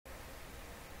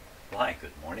Well, hi,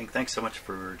 good morning. Thanks so much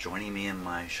for joining me in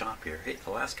my shop here. Hey, the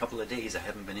last couple of days I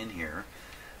haven't been in here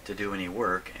to do any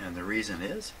work, and the reason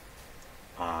is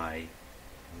I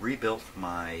rebuilt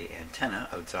my antenna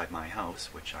outside my house,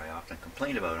 which I often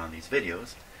complain about on these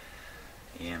videos,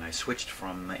 and I switched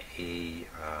from a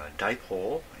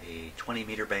dipole, a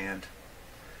 20-meter band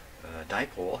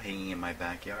dipole hanging in my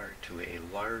backyard, to a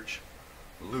large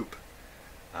loop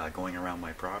going around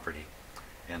my property,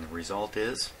 and the result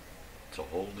is it's a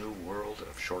whole new world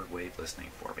of shortwave listening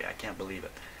for me. I can't believe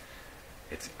it.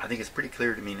 I think it's pretty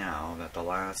clear to me now that the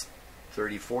last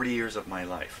 30-40 years of my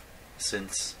life,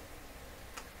 since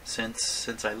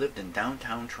I lived in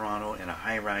downtown Toronto in a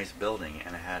high-rise building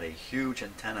and I had a huge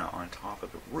antenna on top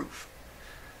of the roof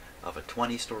of a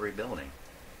 20-story building,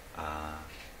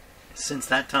 since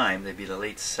that time, they'd be the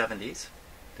late 70s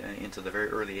into the very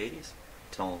early 80s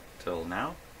till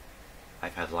now,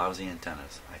 I've had lousy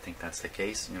antennas. I think that's the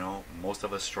case. You know, most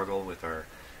of us struggle with our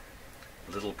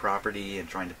little property and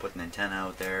trying to put an antenna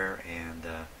out there, and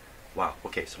wow.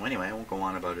 Okay, so anyway, I won't go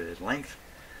on about it at length,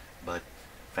 but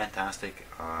fantastic.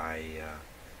 I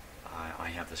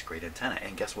have this great antenna,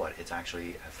 and guess what? It's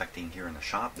actually affecting here in the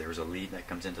shop. There's a lead that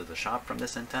comes into the shop from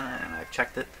this antenna, and I've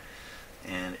checked it,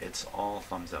 and it's all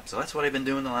thumbs up. So that's what I've been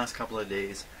doing the last couple of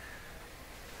days,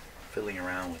 fiddling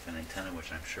around with an antenna,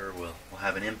 which I'm sure will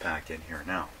have an impact in here.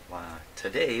 Now,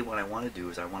 today what I want to do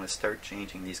is I want to start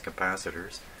changing these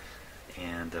capacitors,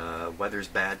 and weather's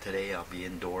bad today. I'll be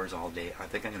indoors all day. I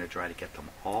think I'm going to try to get them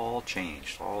all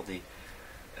changed, all the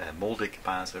molded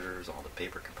capacitors, all the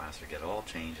paper capacitors, get it all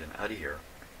changed and out of here.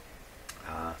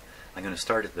 I'm going to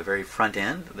start at the very front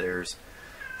end. There's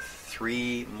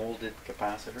 3 molded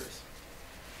capacitors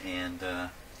and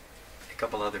a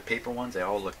couple other paper ones. They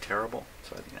all look terrible,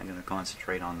 so I think I'm going to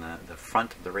concentrate on the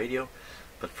front of the radio.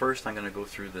 But first I'm going to go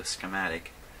through the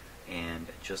schematic and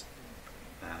just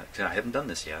I haven't done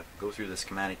this yet, go through the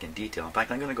schematic in detail. In fact,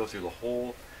 I'm going to go through the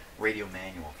whole radio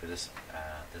manual for this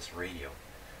radio,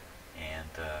 and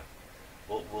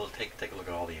we'll take a look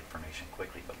at all the information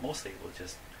quickly, but mostly we'll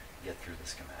just get through the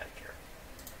schematic here.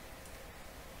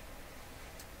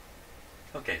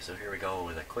 Okay, so here we go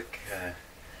with a quick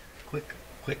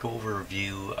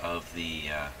overview of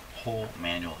the whole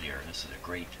manual here. This is a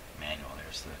great manual.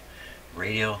 There's the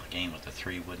radio, again with the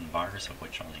 3 wooden bars, of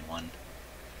which only one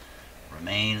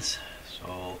remains.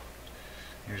 So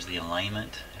here's the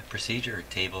alignment procedure, a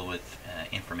table with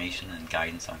information and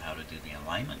guidance on how to do the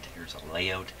alignment. Here's a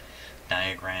layout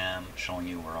diagram showing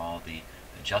you where all the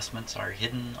adjustments are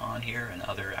hidden on here and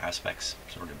other aspects,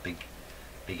 sort of big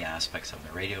aspects of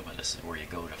the radio, but this is where you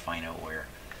go to find out where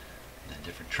the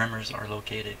different trimmers are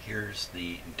located. Here's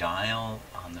the dial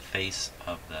on the face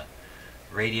of the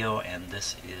radio, and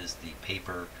this is the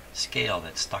paper scale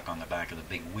that's stuck on the back of the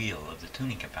big wheel of the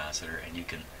tuning capacitor, and you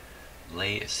can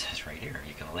lay, it says right here,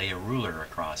 you can lay a ruler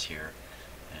across here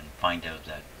and find out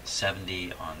that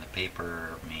 70 on the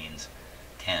paper means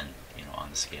 10, you know,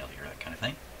 on the scale here, that kind of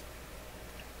thing.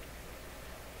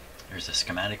 There's a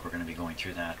schematic. We're going to be going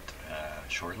through that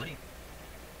shortly.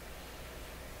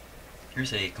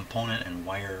 Here's a component and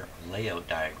wire layout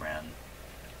diagram.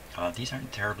 These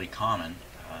aren't terribly common.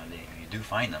 You do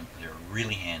find them. They're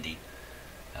really handy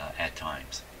at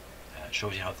times. It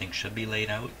shows you how things should be laid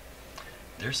out.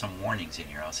 There's some warnings in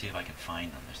here. I'll see if I can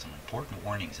find them. There's some important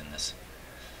warnings in this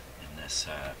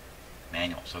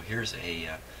manual. So here's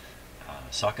a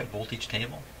socket voltage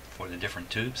table for the different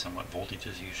tubes and what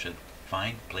voltages you should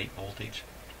find. Plate voltage,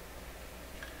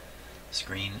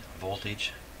 screen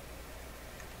voltage,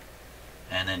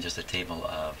 and then just a table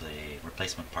of the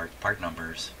replacement part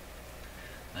numbers.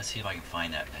 Let's see if I can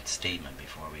find that statement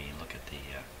before we look at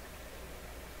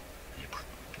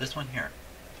this one here.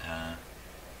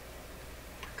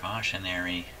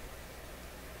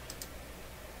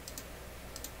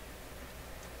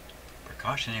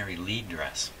 Precautionary lead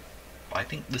dress. Well, I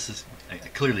think this is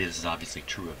clearly, this is obviously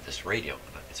true of this radio,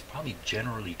 but it's probably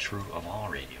generally true of all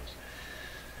radios.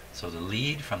 So the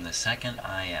lead from the second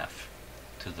IF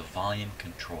to the volume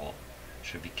control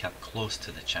should be kept close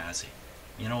to the chassis.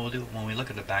 You know, we'll do when we look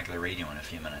at the back of the radio in a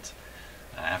few minutes,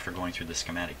 after going through the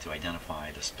schematic to identify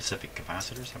the specific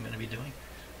capacitors I'm going to be doing.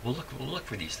 We'll look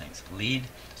for these things. Lead,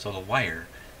 so the wire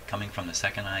coming from the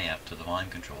second IF to the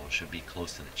volume control should be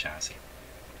close to the chassis.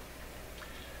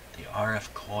 The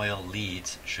RF coil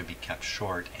leads should be kept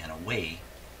short and away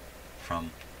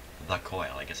from the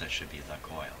coil. I guess that should be the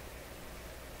coil.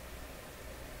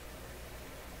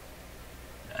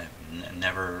 I've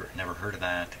never heard of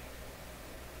that.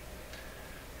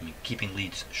 I mean, keeping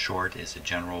leads short is a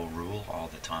general rule all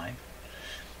the time.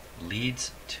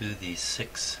 Leads to the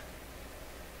 6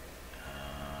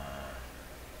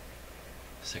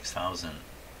 6,000.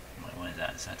 What is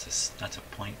that? That's a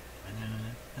point.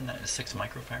 Isn't that 6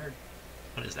 microfarad?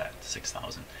 What is that?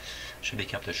 6,000. Should be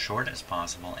kept as short as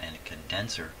possible and a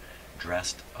condenser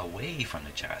dressed away from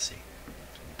the chassis,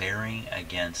 bearing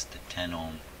against the 10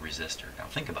 ohm resistor. Now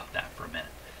think about that for a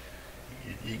minute.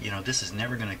 You know, this is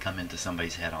never going to come into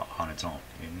somebody's head on its own.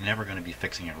 You're never going to be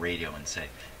fixing a radio and say,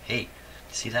 hey,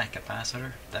 see that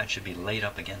capacitor? That should be laid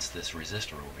up against this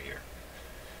resistor over here.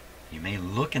 You may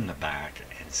look in the back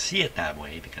and see it that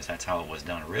way because that's how it was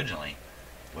done originally.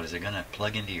 But is it going to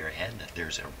plug into your head that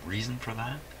there's a reason for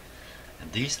that?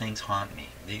 And these things haunt me.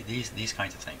 These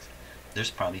kinds of things. There's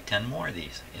probably 10 more of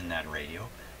these in that radio,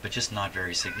 but just not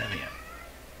very significant.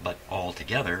 But all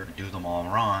together, do them all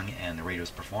wrong, and the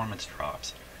radio's performance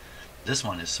drops. This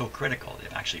one is so critical.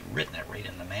 They've actually written it right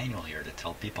in the manual here to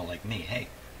tell people like me, hey,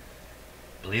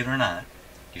 believe it or not,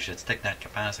 you should stick that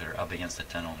capacitor up against the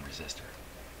 10 ohm resistor.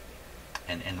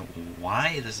 And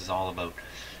why this is all about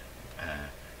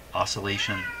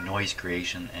oscillation, noise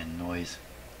creation, and noise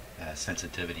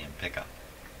sensitivity and pickup.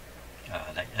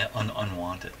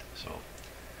 Unwanted. So,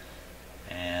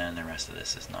 and the rest of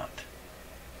this is not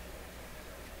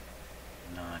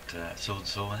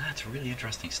so that's really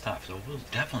interesting stuff. So we'll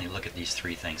definitely look at these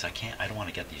 3 things. I don't want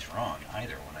to get these wrong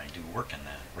either when I do work in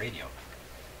that radio.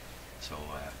 So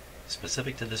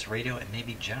specific to this radio, and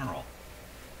maybe general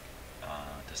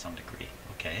to some degree.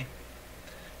 Okay,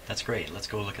 that's great. Let's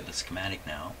go look at the schematic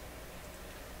now,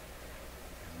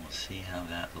 and we'll see how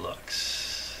that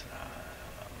looks.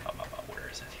 Where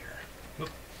is it here? Whoop.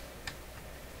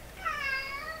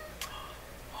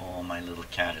 Oh, my little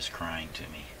cat is crying to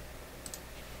me.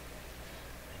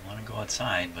 I want to go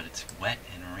outside, but it's wet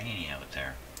and rainy out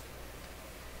there.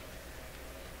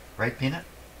 Right, Peanut?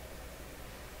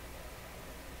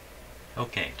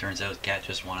 Okay, turns out the cat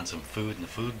just wanted some food in the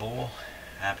food bowl.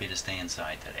 Happy to stay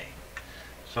inside today.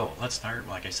 So let's start,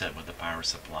 like I said, with the power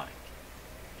supply.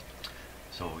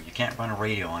 So you can't run a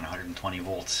radio on 120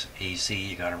 volts AC.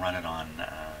 You got to run it on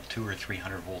 200 or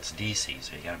 300 volts DC.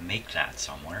 So you got to make that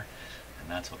somewhere, and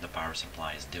that's what the power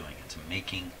supply is doing. It's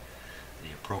making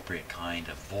the appropriate kind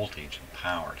of voltage and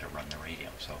power to run the radio.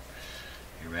 So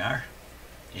here we are,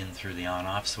 in through the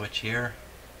on-off switch here.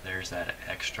 There's that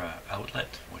extra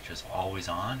outlet, which is always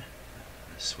on.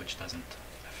 The switch doesn't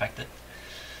affect it.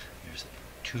 There's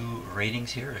 2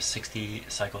 ratings here, a 60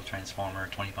 cycle transformer,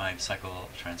 25 cycle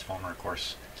transformer. Of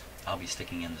course, I'll be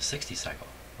sticking in the 60 cycle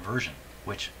version,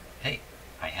 which, hey,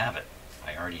 I have it.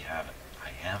 I already have it. I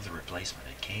have the replacement.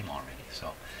 It came already.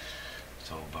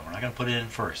 But we're not going to put it in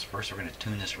first. First, we're going to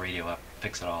tune this radio up,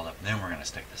 fix it all up, then we're going to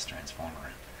stick this transformer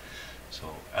in.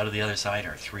 So out of the other side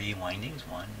are 3 windings,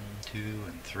 1, 2,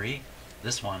 and 3.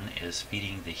 This one is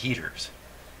feeding the heaters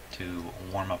to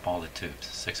warm up all the tubes.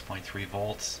 6.3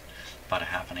 volts, about a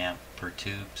half an amp per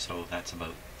tube, so that's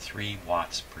about 3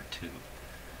 watts per tube.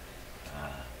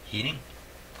 Heating,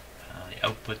 the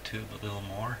output tube a little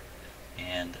more,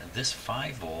 and this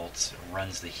 5 volts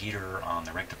runs the heater on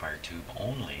the rectifier tube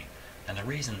only. And the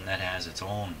reason that has its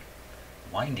own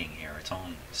winding here, its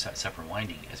own separate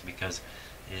winding, is because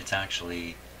it's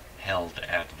actually held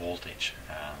at voltage.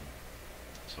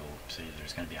 So see,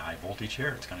 there's going to be a high voltage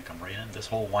here. It's going to come right in. This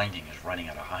whole winding is running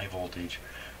at a high voltage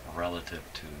relative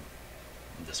to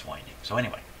this winding. So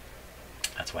anyway,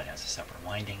 that's why it has a separate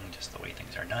winding, just the way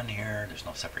things are done here. There's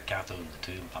no separate cathode in the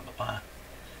tube, blah, blah, blah.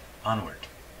 Onward.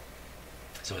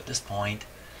 So at this point,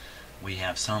 we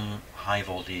have some high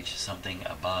voltage, something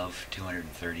above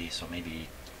 230, so maybe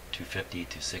 250,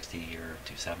 260 or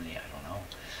 270, I don't know.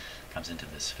 Comes into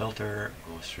this filter,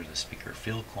 goes through the speaker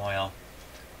field coil.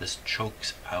 This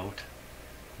chokes out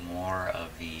more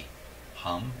of the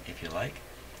hum, if you like.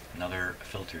 Another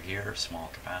filter here,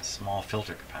 small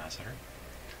filter capacitor.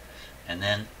 And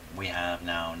then we have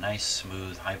now nice,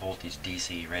 smooth, high voltage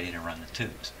DC ready to run the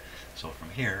tubes. So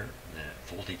from here,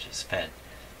 the voltage is fed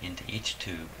into each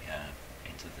tube,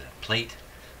 into the plate,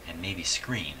 and maybe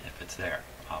screen if it's there,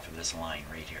 off of this line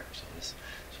right here. So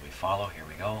we follow. Here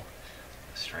we go.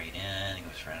 Straight in. It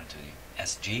goes right into the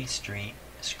SG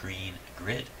screen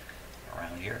grid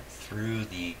around here through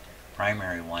the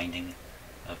primary winding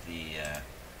of the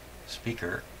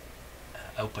speaker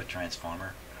output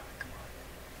transformer. Come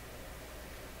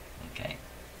on. Okay.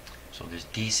 So there's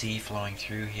DC flowing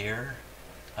through here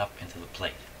up into the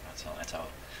plate. That's how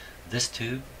this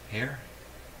tube here.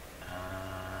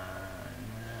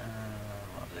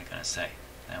 What was I going to say?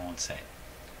 I won't say it.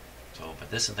 So,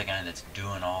 but this is the guy that's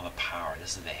doing all the power.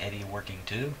 This is the heavy working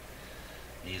tube.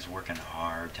 He's working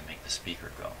hard to make the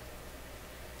speaker go.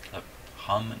 The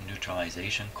hum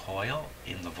neutralization coil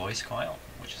in the voice coil,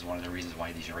 which is one of the reasons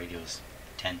why these radios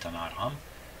tend to not hum.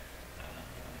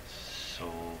 So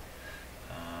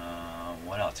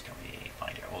what else can we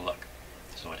find here? Oh, look.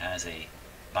 So it has a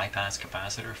bypass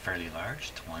capacitor, fairly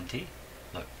large, 20.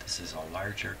 Look, this is a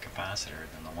larger capacitor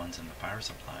than the ones in the power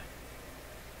supply.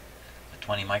 A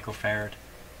 20 microfarad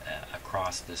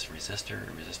across this resistor.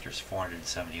 The resistor's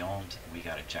 470 ohms. We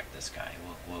got to check this guy.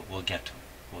 We'll get to him.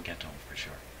 We'll get to him for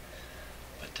sure.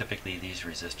 But typically these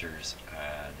resistors,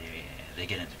 they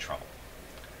get into trouble.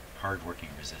 Hard-working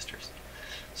resistors.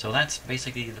 So that's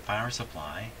basically the power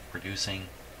supply producing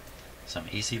some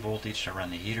AC voltage to run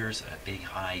the heaters, a big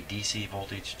high DC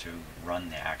voltage to run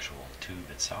the actual tube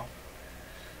itself,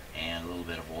 and a little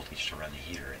bit of voltage to run the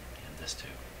heater in this tube.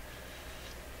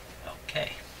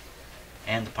 Okay,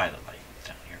 and the pilot light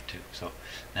down here too. So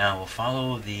now we'll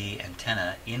follow the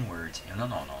antenna inwards.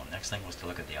 No. Next thing was to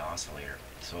look at the oscillator.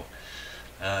 So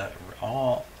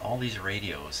all these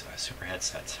radios, super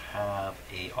headsets, have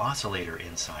a oscillator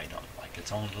inside them, like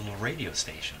its own little radio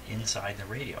station inside the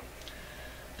radio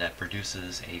that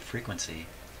produces a frequency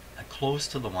close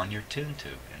to the one you're tuned to.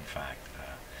 In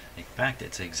fact,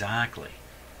 it's exactly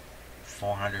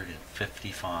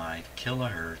 455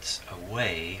 kilohertz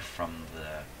away from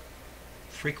the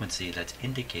frequency that's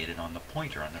indicated on the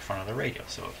pointer on the front of the radio.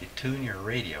 So if you tune your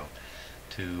radio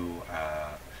to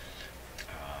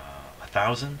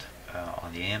 1,000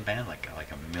 on the AM band, like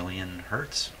a million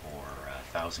hertz or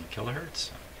 1,000 kilohertz,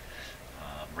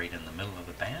 right in the middle of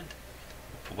the band,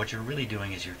 what you're really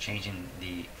doing is you're changing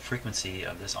the frequency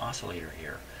of this oscillator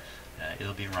here.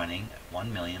 It'll be running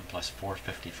 1 million plus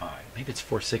 455. Maybe it's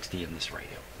 460 in this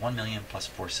radio. 1 million plus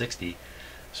 460,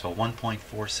 so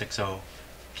 1.460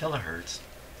 kilohertz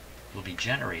will be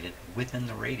generated within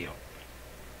the radio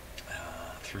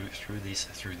through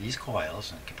these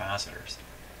coils and capacitors,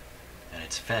 and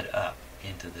it's fed up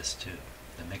into this tube,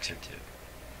 the mixer tube.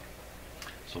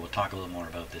 So we'll talk a little more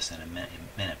about this in a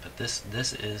minute, but this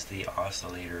is the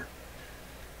oscillator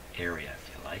area, if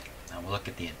you like. Now we'll look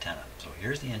at the antenna. So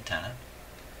here's the antenna.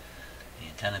 The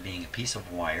antenna being a piece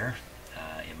of wire.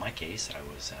 In my case, I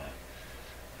was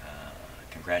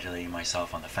congratulating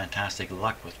myself on the fantastic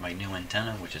luck with my new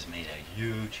antenna, which has made a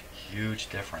huge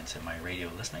difference in my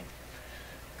radio listening.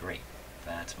 Great.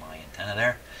 That's my antenna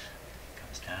there.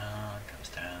 Comes down,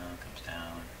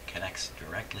 connects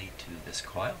directly to this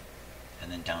coil,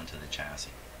 and then down to the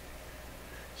chassis.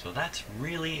 So that's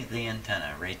really the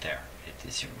antenna right there. It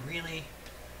is really,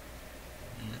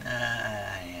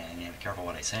 and be careful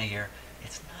what I say here,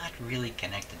 it's not really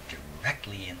connected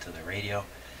directly into the radio.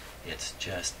 It's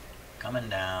just coming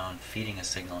down, feeding a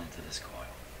signal into this coil.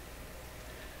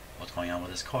 What's going on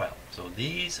with this coil? So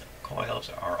these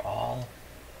coils are all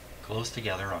close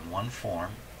together on one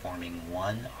form, forming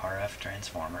one RF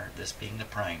transformer, this being the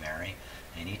primary,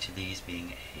 and each of these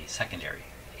being a secondary.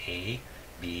 A,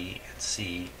 B, and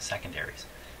C secondaries.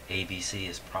 A, B, C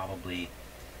is probably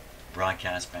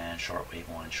broadcast band, shortwave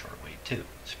 1, shortwave 2.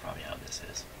 That's probably how this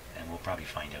is. And we'll probably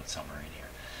find out somewhere in here.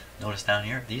 Notice down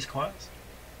here, these coils,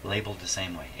 labeled the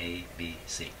same way, A, B,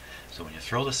 C. So when you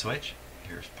throw the switch,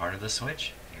 here's part of the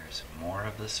switch, here's more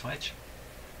of the switch.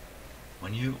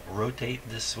 When you rotate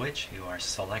this switch, you are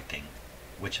selecting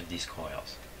which of these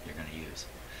coils you're going to use.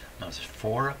 Notice there's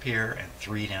 4 up here and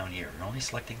 3 down here. You're only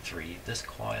selecting 3. This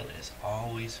coil is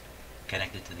always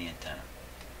connected to the antenna.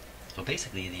 So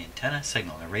basically the antenna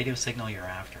signal, the radio signal you're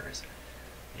after is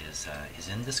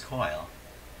in this coil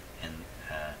and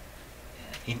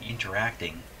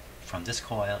interacting from this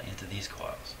coil into these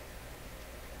coils.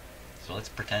 So let's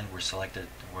pretend we're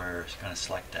going to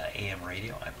select AM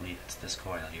radio. I believe it's this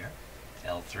coil here,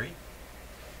 L3.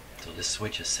 So this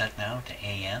switch is set now to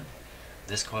AM.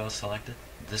 This coil is selected,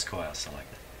 this coil is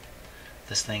selected.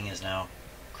 This thing is now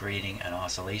creating an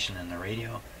oscillation in the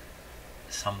radio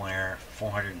somewhere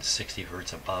 460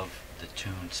 hertz above the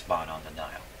tuned spot on the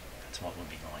dial. That's what will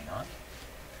be going on.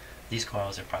 These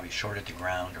coils are probably shorted to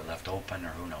ground or left open, or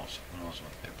who knows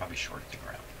what. They're probably shorted to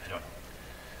ground. I don't know.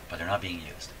 But they're not being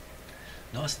used.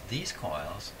 Notice these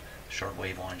coils,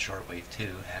 shortwave 1, shortwave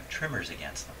 2, have trimmers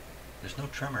against them. There's no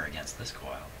trimmer against this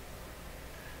coil.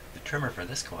 The trimmer for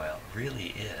this coil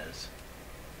really is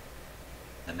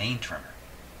the main trimmer.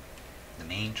 The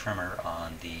main trimmer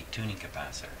on the tuning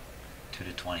capacitor, 2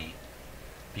 to 20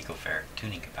 picofarad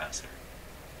tuning capacitor.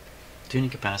 Tuning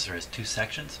capacitor has 2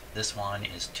 sections. This one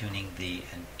is tuning the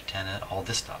antenna, all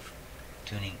this stuff.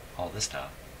 Tuning all this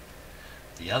stuff.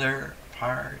 The other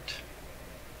part,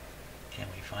 can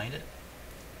we find it?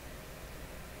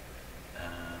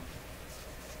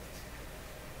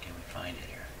 Can we find it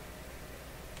here?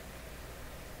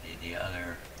 The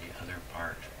other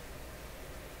part.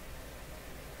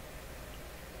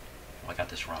 Oh, I got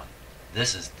this wrong.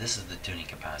 This is the tuning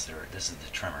capacitor. This is the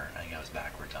trimmer. I think I was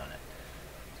backwards on it.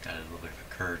 It's got a little bit of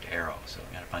a curved arrow, so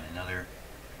we got to find another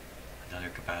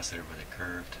capacitor with a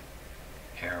curved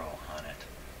arrow on it.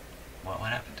 What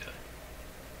happened to it?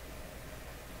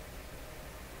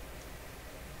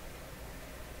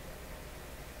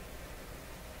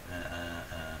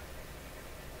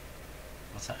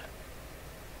 What's that?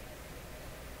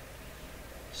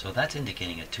 So that's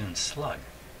indicating a tuned slug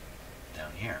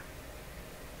down here.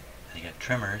 And you got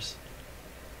trimmers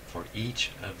for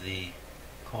each of the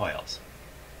coils.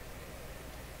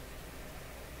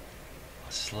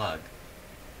 A slug,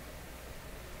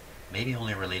 maybe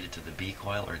only related to the B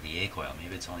coil or the A coil.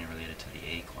 Maybe it's only related to the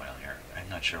A coil here. I'm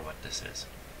not sure what this is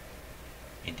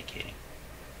indicating.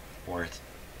 Or it's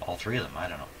all three of them. I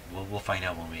don't know. We'll find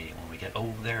out when we get.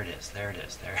 Oh, there it is. There.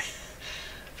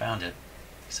 Found it.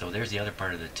 So there's the other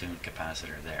part of the tuned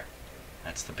capacitor there.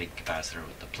 That's the big capacitor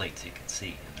with the plates you can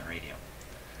see in the radio.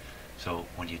 So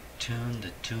when you tune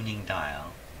the tuning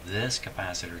dial, this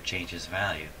capacitor changes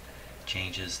value,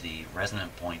 changes the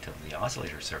resonant point of the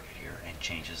oscillator circuit here, and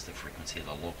changes the frequency of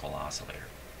the local oscillator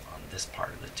on this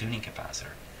part of the tuning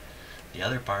capacitor. The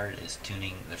other part is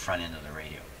tuning the front end of the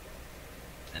radio.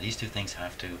 Now these two things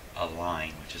have to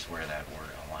align, which is where that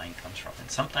word align comes from. And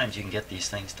sometimes you can get these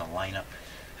things to line up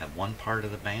at one part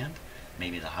of the band,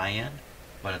 maybe the high end,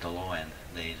 but at the low end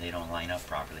they don't line up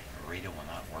properly. The radio will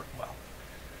not work well.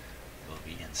 It will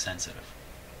be insensitive.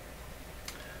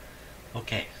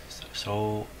 Okay,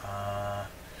 so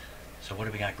what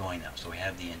do we got going now? So we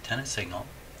have the antenna signal.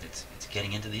 It's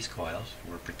getting into these coils.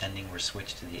 We're pretending we're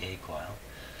switched to the A coil.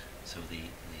 So the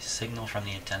signal from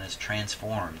the antenna is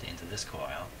transformed into this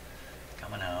coil,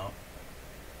 coming out,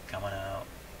 coming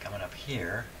up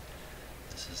here.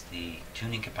 This is the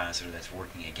tuning capacitor that's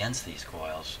working against these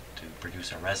coils to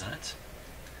produce a resonance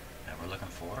that we're looking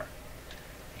for.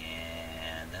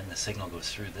 And then the signal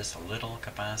goes through this little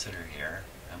capacitor here.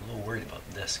 I'm a little worried about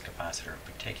this capacitor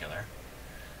in particular.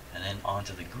 And then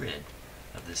onto the grid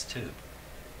of this tube.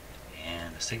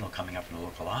 And the signal coming up from the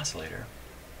local oscillator,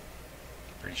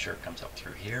 pretty sure it comes up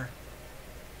through here.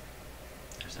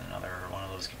 There's another one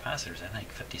of those capacitors, I think,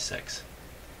 56.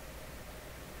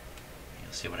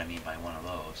 You'll see what I mean by one of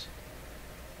those.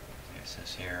 It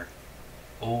says here,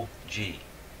 OG.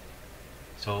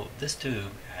 So this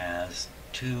tube has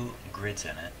two grids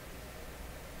in it.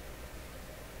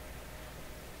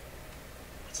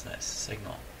 What's this?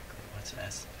 Signal. What's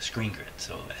this? Screen grid.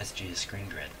 So SG is screen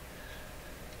grid.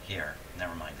 Here,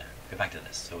 never mind that. Go back to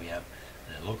this. So we have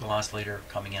the local oscillator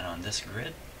coming in on this grid,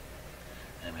 and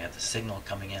then we have the signal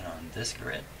coming in on this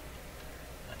grid.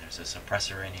 And there's a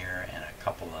suppressor in here and a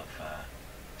couple of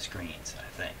screens, I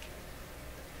think.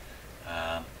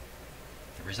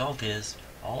 The result is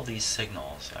all these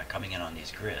signals coming in on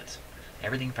these grids,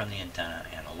 everything from the antenna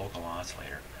and a local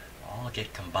oscillator, all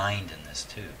get combined in this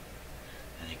tube.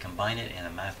 And you combine it in a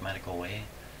mathematical way.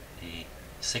 The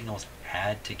signals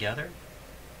add together,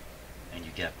 and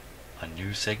you get a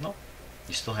new signal.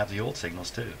 You still have the old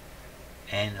signals too,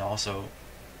 and also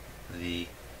the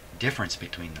difference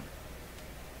between them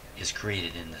is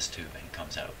created in this tube and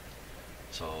comes out.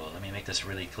 So let me make this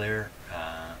really clear.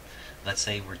 Let's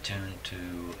say we're tuned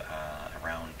to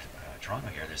around Toronto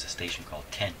here. There's a station called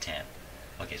 1010.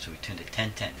 Okay, so we tuned to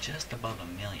 1010, just above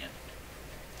 1 million.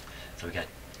 So we got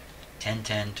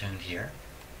 1010 tuned here.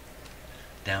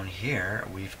 Down here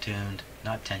we've tuned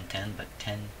not 1010 but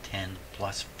 1010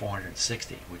 plus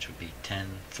 460, which would be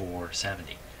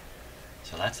 10470.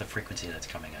 So that's the frequency that's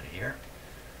coming out of here.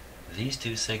 These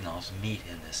two signals meet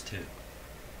in this tube.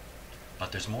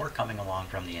 But there's more coming along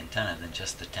from the antenna than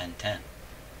just the 1010.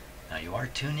 Now you are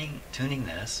tuning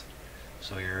this,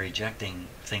 so you're rejecting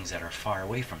things that are far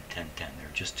away from 1010. They're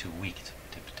just too weak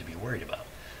to be worried about.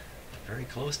 But very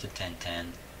close to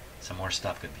 1010, some more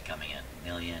stuff could be coming in.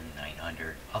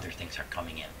 1,900,000, other things are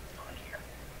coming in on here.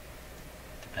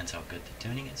 Depends how good the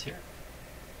tuning is here.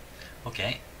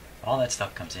 Okay, all that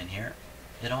stuff comes in here.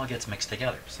 It all gets mixed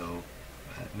together. So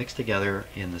mixed together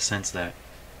in the sense that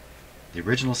the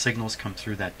original signals come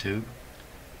through that tube,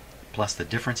 plus the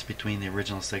difference between the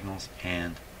original signals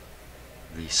and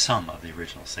the sum of the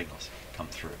original signals come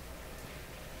through.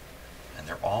 And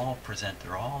they're all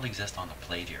exist on the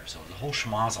plate here. So the whole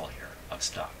schmozzle here of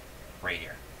stuff right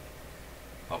here.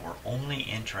 But we're only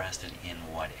interested in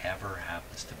whatever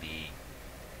happens to be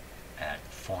at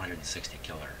 460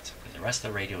 kilohertz. Because the rest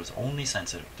of the radio is only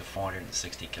sensitive to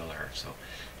 460 kilohertz. So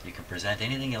you can present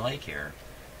anything you like here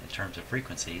in terms of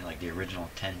frequency, like the original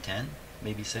 1010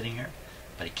 may be sitting here,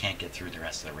 but it can't get through the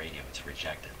rest of the radio. It's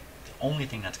rejected. The only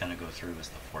thing that's going to go through is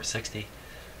the 460.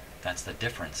 That's the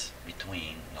difference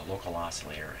between the local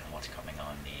oscillator and what's coming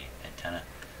on the antenna.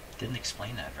 Didn't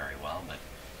explain that very well, but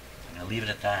I'm going to leave it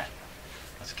at that.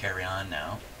 Let's carry on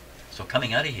now. So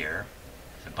coming out of here,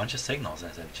 there's a bunch of signals,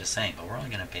 as I was just saying, but we're only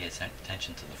going to pay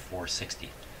attention to the 460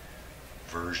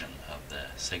 version of the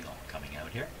signal coming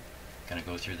out here. Going to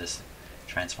go through this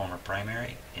transformer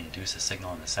primary, induce a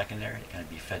signal in the secondary, going to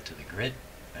be fed to the grid.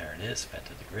 There it is, fed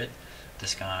to the grid.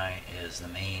 This guy is the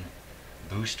main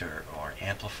booster or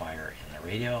amplifier in the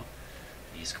radio.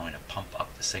 He's going to pump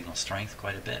up the signal strength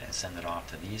quite a bit and send it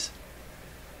off to these.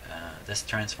 This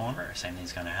transformer, same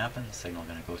thing's going to happen. The signal is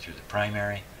going to go through the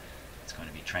primary. It's going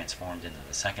to be transformed into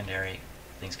the secondary.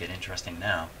 Things get interesting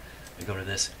now. We go to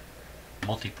this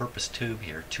multi-purpose tube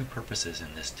here. Two purposes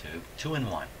in this tube, 2 in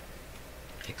 1.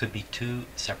 It could be 2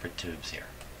 separate tubes here,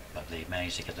 but they've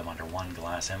managed to get them under one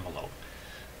glass envelope.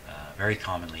 Very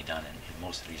commonly done in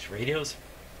most of these radios.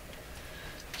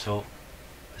 So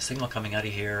the signal coming out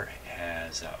of here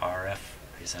has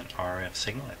is an RF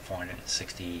signal at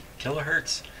 460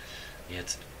 kilohertz.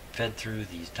 It's fed through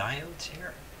these diodes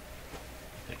here.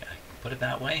 I can put it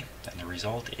that way, and the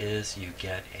result is you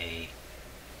get a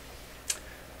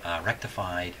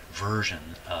rectified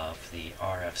version of the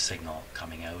RF signal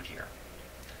coming out here.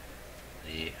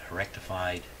 The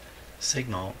rectified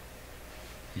signal,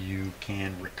 you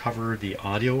can recover the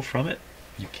audio from it.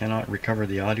 You cannot recover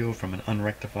the audio from an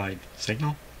unrectified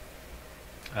signal.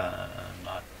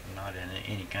 Not in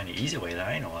any kind of easy way that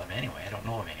I know of anyway. I don't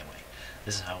know of any way.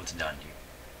 This is how it's done. You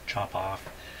chop off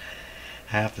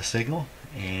half the signal,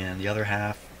 and the other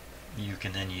half you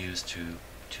can then use to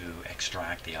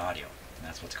extract the audio. And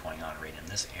that's what's going on right in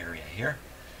this area here.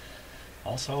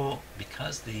 Also,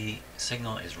 because the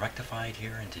signal is rectified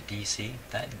here into DC,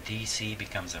 that DC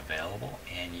becomes available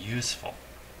and useful.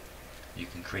 You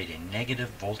can create a negative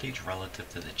voltage relative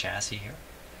to the chassis here.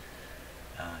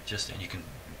 And you can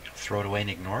throw it away and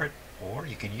ignore it, or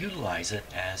you can utilize it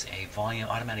as a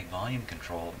automatic volume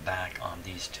control back on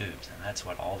these tubes, and that's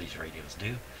what all these radios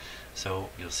do. So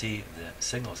you'll see the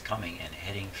signal is coming and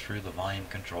heading through the volume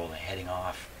control and heading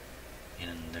off in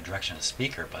the direction of the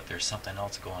speaker, but there's something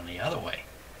else going the other way,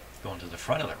 going to the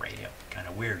front of the radio. Kind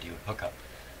of weird. You would hook up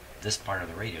this part of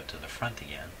the radio to the front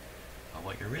again, but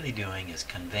what you're really doing is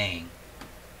conveying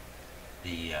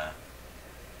the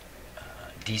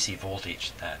DC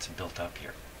voltage that's built up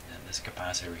here. And this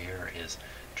capacitor here is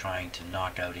trying to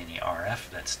knock out any RF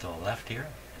that's still left here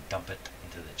and dump it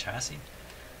into the chassis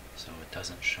so it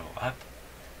doesn't show up.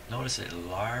 Notice a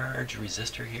large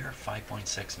resistor here,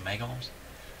 5.6 megohms,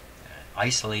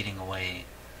 isolating away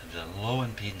the low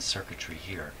impedance circuitry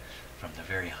here from the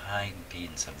very high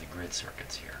impedance of the grid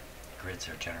circuits here. Grids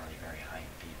are generally very high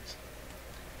impedance.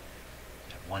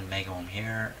 1 megohm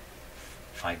here,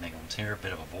 5 megohms here, a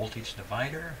bit of a voltage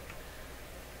divider.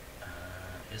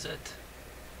 Is it?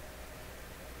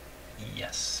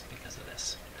 Yes, because of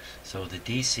this. So the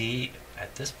DC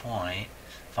at this point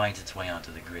finds its way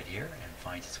onto the grid here and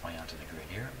finds its way onto the grid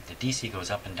here. The DC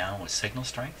goes up and down with signal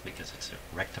strength because it's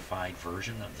a rectified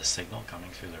version of the signal coming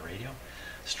through the radio.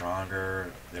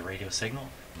 Stronger the radio signal,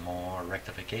 more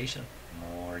rectification,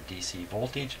 more DC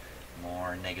voltage,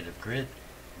 more negative grid,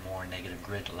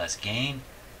 less gain.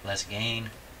 Less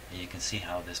gain. You can see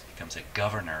how this becomes a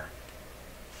governor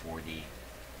for the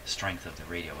strength of the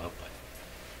radio output.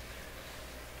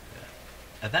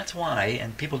 That's why,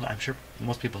 and I'm sure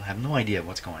most people have no idea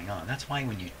what's going on. That's why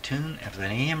when you tune, if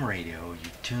an AM radio,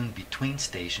 you tune between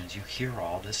stations, you hear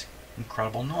all this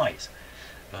incredible noise.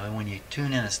 But when you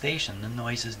tune in a station, the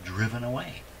noise is driven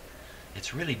away.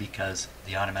 It's really because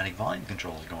the automatic volume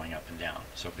control is going up and down.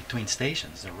 So between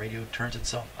stations, the radio turns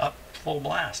itself up full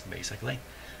blast, basically,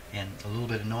 and a little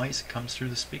bit of noise comes through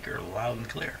the speaker loud and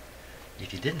clear.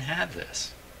 If you didn't have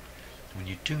this, when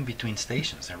you tune between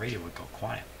stations, the radio would go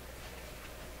quiet.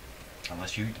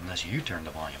 Unless you turn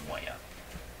the volume way up.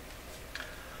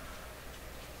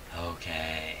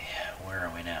 Okay, where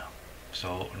are we now?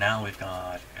 So now we've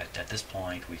got, at this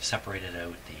point, we've separated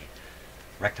out the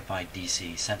rectified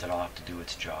DC, sent it off to do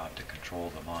its job to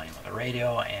control the volume of the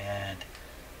radio, and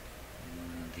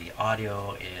the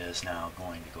audio is now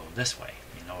going to go this way.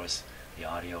 You notice the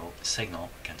audio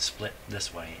signal can split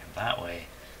this way and that way.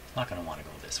 It's not going to want to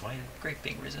go this way. Great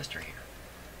big resistor here.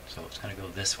 So it's going to go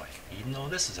this way, even though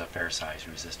this is a fair size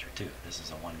resistor too. This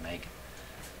is a 1 meg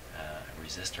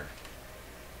resistor.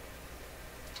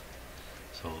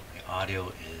 So the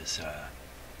audio is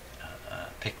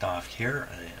picked off here.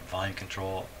 Volume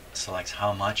control selects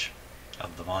how much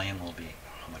of the volume will be,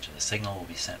 how much of the signal will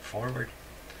be sent forward.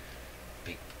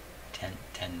 Big 10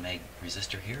 meg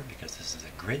resistor here because this is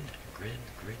a grid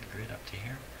up to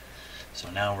here. So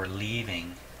now we're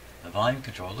leaving The volume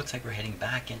control looks like we're heading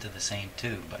back into the same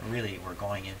tube, but really we're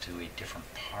going into a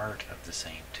different part of the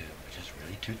same tube, which is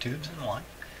really two tubes in one.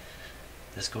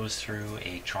 This goes through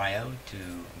a tryout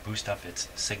to boost up its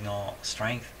signal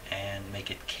strength and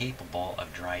make it capable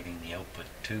of driving the output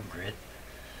tube grid.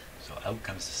 So out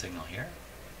comes the signal here.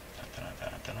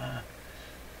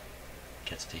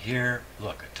 Gets to here.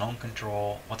 Look, a tone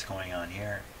control. What's going on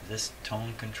here? This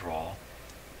tone control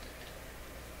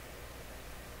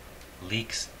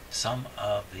leaks some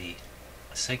of the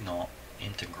signal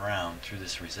into ground through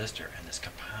this resistor, and this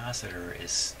capacitor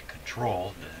is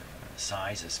controlled, the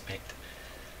size is picked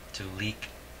to leak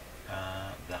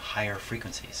the higher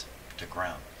frequencies to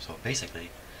ground. So basically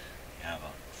you have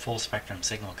a full spectrum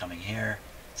signal coming here,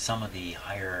 some of the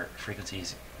higher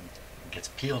frequencies gets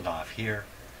peeled off here,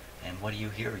 and what do you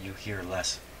hear? You hear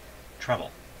less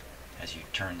treble as you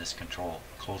turn this control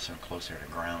closer and closer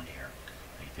to ground here.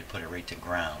 If you put it right to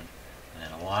ground, and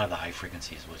then a lot of the high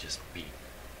frequencies will just be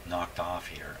knocked off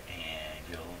here, and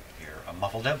you'll hear a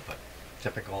muffled output,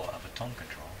 typical of a tone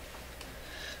control.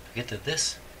 We get to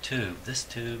this tube. This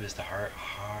tube is the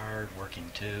hard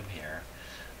working tube here.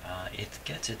 It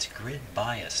gets its grid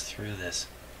bias through this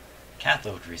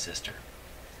cathode resistor,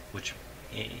 which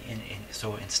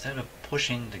so instead of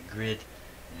pushing the grid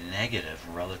negative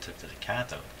relative to the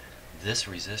cathode, this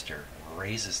resistor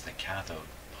raises the cathode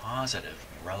positive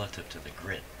relative to the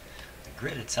grid. The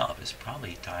grid itself is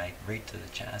probably tied right to the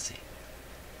chassis.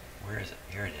 Where is it?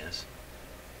 Here it is.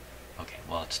 Okay,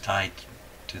 well, it's tied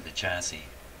to the chassis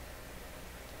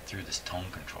through this tone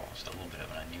control. It's a little bit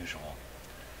of an unusual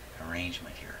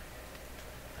arrangement here.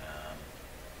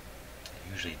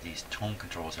 Usually these tone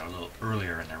controls are a little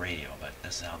earlier in the radio, but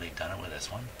this is how they've done it with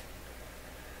this one.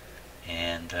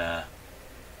 And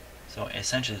so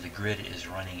essentially the grid is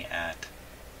running at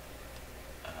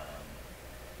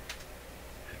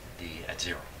at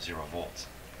zero volts.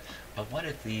 But what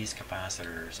if these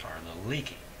capacitors are a little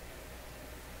leaky?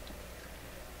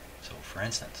 So for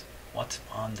instance, what's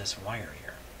on this wire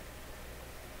here?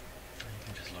 You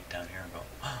can just look down here and go,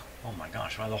 oh my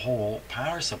gosh, well, the whole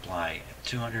power supply,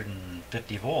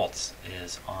 250 volts,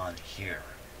 is on here,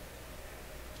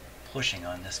 pushing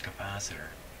on this capacitor,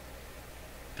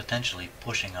 potentially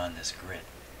pushing on this grid.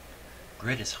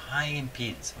 Grid is high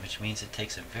impedance, which means it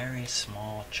takes a very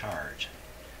small charge,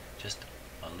 just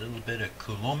a little bit of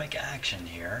coulombic action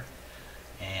here,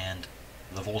 and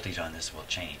the voltage on this will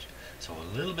change. So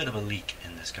a little bit of a leak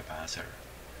in this capacitor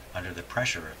under the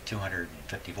pressure of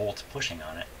 250 volts pushing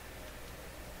on it,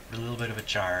 a little bit of a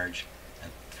charge,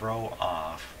 and throw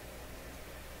off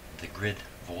the grid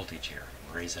voltage here.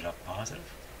 Raise it up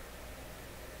positive,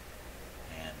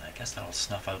 and I guess that'll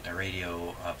snuff out the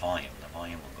radio volume. The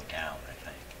volume will go down, I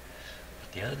think.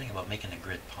 But the other thing about making the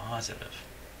grid positive,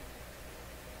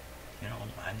 you know,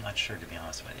 I'm not sure, to be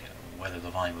honest with you, whether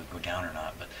the volume would go down or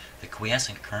not, but the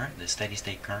quiescent current, the steady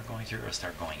state current going through, will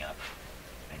start going up,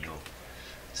 and you'll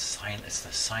it's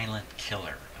the silent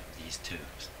killer of these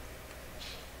tubes.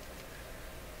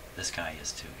 This guy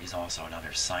is too. He's also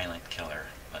another silent killer,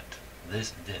 but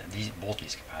both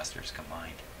these capacitors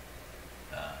combined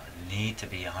need to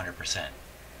be 100%.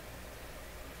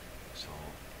 So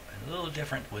a little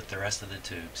different with the rest of the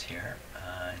tubes here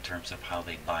in terms of how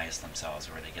they bias themselves,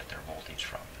 where they get their voltage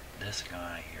from. But this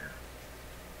guy here,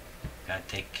 got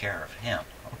to take care of him.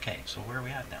 Okay, so where are we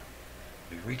at now?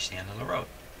 We've reached the end of the road.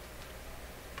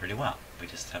 Pretty well. We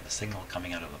just have a signal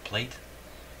coming out of the plate,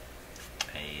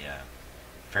 a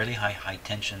fairly high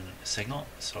tension signal.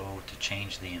 So to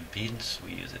change the impedance,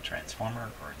 we use a transformer,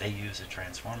 or they use a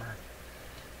transformer.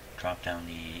 Drop down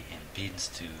the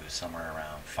impedance to somewhere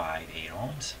around 5-8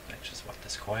 ohms, which is what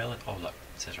this coil is. Oh look,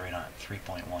 it says right on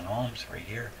 3.1 ohms right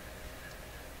here.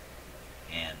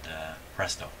 And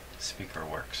presto, the speaker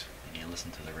works, and you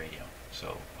listen to the radio.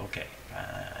 So okay,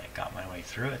 I got my way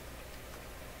through it.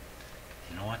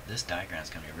 You know what? This diagram is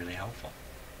going to be really helpful,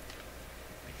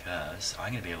 because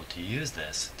I'm going to be able to use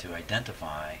this to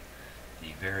identify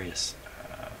the various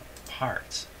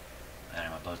parts that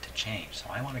I'm about to change. So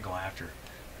I want to go after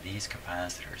these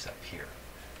capacitors up here.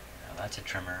 Now that's a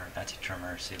trimmer, that's a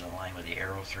trimmer. See the line with the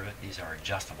arrow through it? These are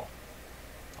adjustable,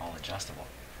 all adjustable.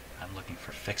 I'm looking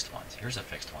for fixed ones. Here's a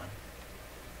fixed one,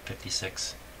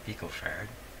 56 picofarad.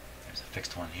 There's a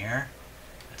fixed one here.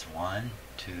 That's 1,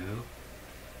 2,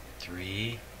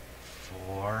 3,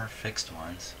 4 fixed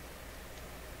ones.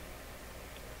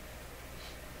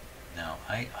 Now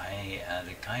I'm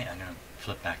going to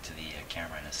flip back to the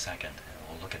camera in a second, and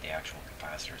we'll look at the actual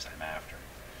capacitors I'm after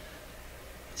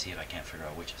and see if I can't figure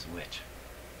out which is which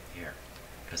here,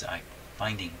 because I'm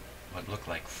finding what look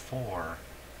like 4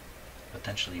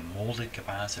 potentially molded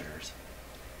capacitors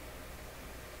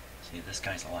See, this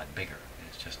guy's a lot bigger.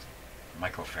 It's just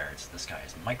microfarads. This guy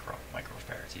is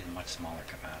microfarads. He's a much smaller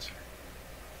capacitor.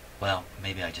 Well,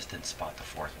 maybe I just didn't spot the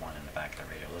fourth one in the back of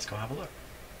the radio. Let's go have a look.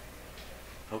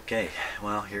 Okay,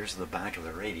 well, here's the back of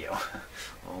the radio.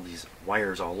 All these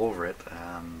wires all over it,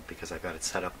 because I've got it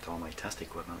set up with all my test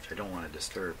equipment, which I don't want to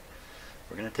disturb.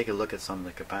 We're going to take a look at some of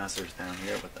the capacitors down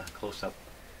here with a close-up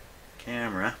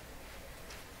camera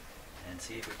and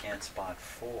see if we can't spot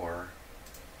four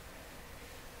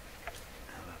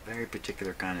of a very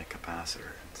particular kind of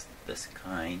capacitor. It's this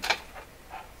kind.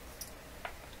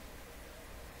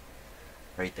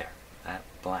 Right there, that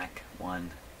black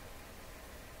one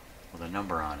with a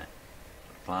number on it.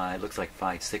 It looks like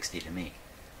 560 to me.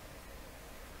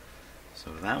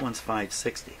 So that one's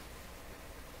 560.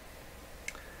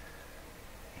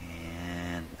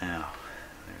 And now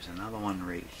there's another one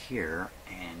right here,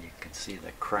 and you can see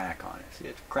the crack on it. See,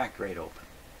 it's cracked right open.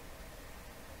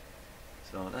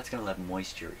 So that's going to let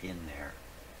moisture in there.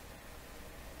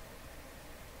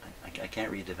 I can't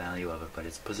read the value of it, but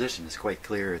its position is quite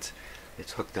clear. It's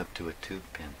hooked up to a tube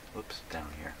pin. Oops, down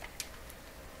here.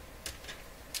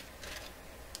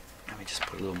 Let me just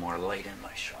put a little more light in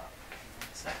my shop. 1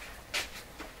 sec.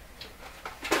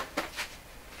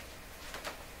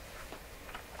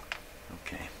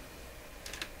 Okay.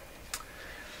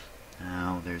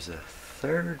 Now there's a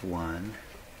third one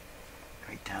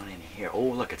right down in here. Oh,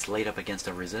 look, it's laid up against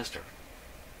a resistor.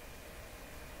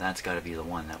 That's got to be the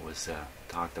one that was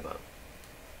talked about.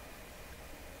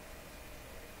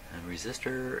 And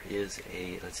resistor is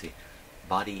a, let's see,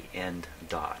 body end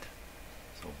dot.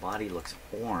 So body looks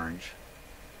orange,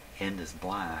 end is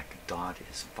black, dot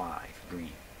is 5,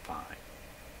 green, 5.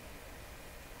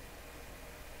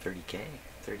 30K?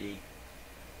 30?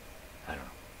 I don't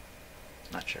know.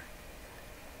 Not sure.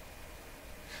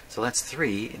 So that's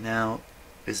 3. Now,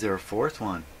 is there a fourth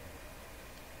one?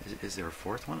 Is there a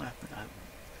fourth one?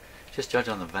 Just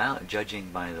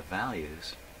judging by the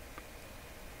values.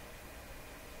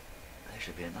 There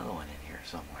should be another one in here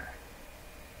somewhere.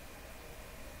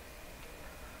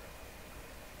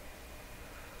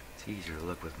 It's easier to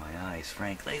look with my eyes,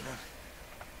 frankly.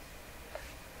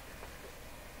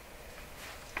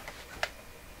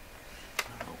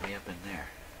 Oh, way up in there.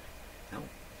 Nope.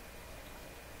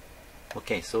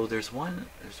 Okay, so there's one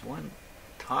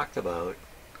talked about.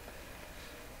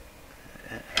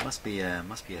 It must be a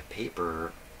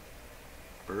paper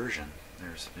version.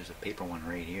 There's a paper one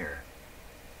right here.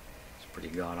 It's pretty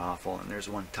god awful, and there's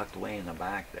one tucked away in the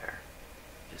back there.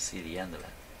 Just see the end of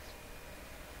it.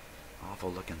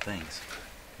 Awful looking things.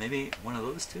 Maybe one of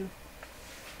those two?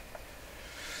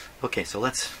 Okay, so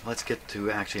let's get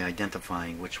to actually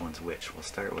identifying which one's which. We'll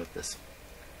start with this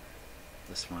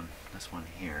one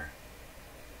here.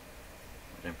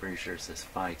 I'm pretty sure it says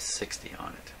 560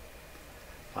 on it.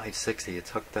 560, it's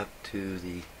hooked up to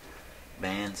the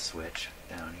band switch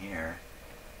down here,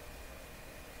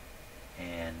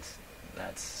 and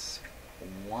that's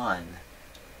one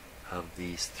of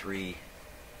these 3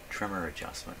 trimmer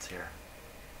adjustments here.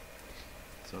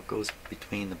 So it goes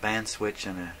between the band switch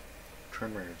and a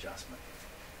trimmer adjustment.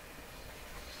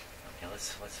 Okay, let's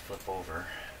flip over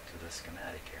to the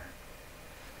schematic here.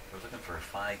 We're looking for a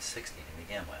 560 to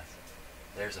begin with.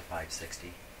 There's a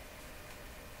 560.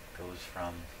 Goes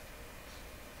from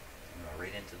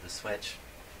right into the switch,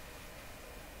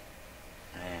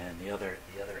 and the other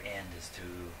end is to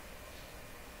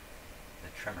the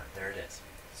trimmer. There it is.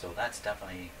 So that's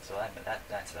definitely, so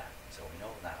that's that. So we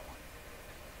know that one.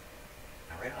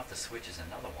 Now right off the switch is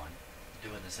another one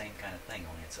doing the same kind of thing,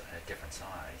 only it's a different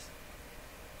size.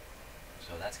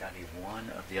 So that's got to be one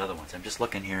of the other ones. I'm just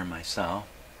looking here myself.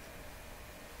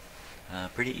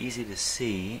 Pretty easy to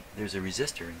see. There's a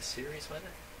resistor in series with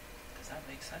it. Does that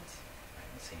make sense? I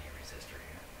don't see any resistor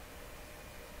here.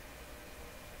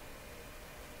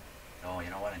 Oh, you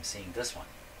know what? I'm seeing this one.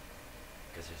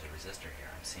 Because there's a resistor here.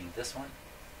 I'm seeing this one.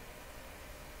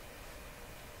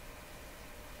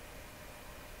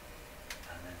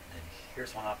 And then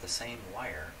here's one off the same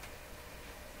wire.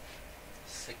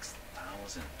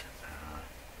 6,000.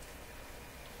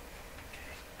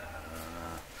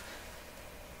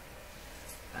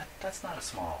 That's not a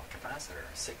small capacitor.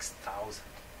 6,000.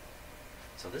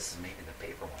 So this is maybe the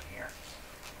paper one here.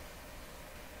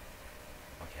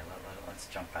 Okay, let's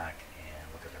jump back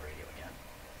and look at the radio again.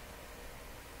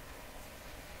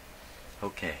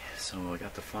 Okay, so we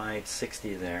got the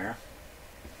 560 there.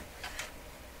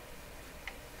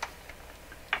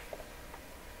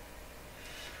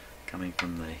 Coming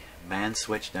from the band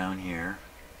switch down here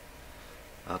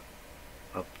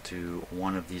up to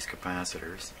one of these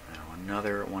capacitors. Now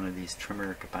another one of these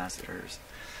trimmer capacitors,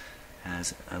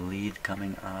 has a lead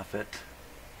coming off it.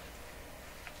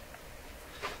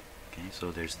 Okay,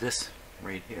 so there's this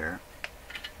right here,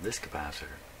 this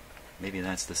capacitor. Maybe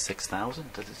that's the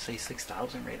 6000. Does it say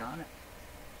 6000 right on it?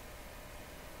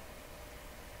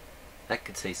 That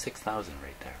could say 6000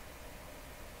 right there.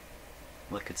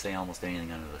 Well, it could say almost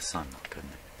anything under the sun,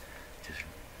 couldn't it? Just,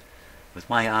 with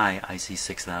my eye, I see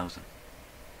 6000.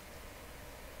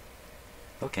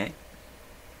 Okay,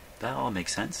 that all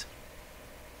makes sense.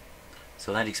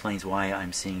 So that explains why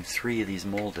I'm seeing 3 of these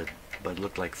molded, but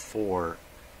look like 4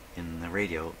 in the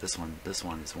radio. This one is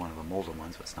one of the molded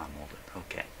ones, but it's not molded.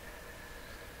 Okay.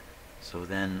 So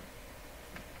then,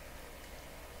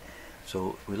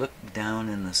 so if we look down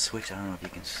in the switch, I don't know if you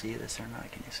can see this or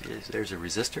not. Can you see this? There's a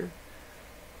resistor,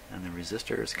 and the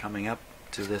resistor is coming up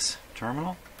to this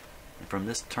terminal, and from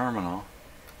this terminal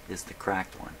is the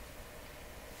cracked one.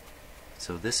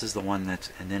 So this is the one that's,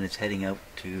 and then it's heading out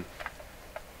to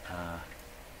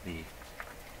the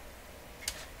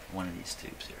one of these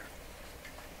tubes here.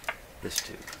 This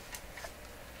tube.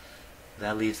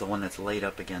 That leaves the one that's laid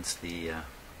up against the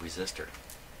resistor.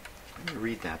 Let me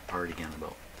read that part again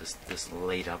about this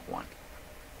laid up one.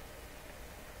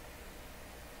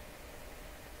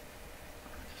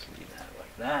 I'll just leave that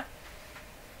like that.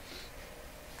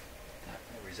 That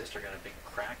resistor got a big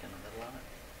crack in the middle of it.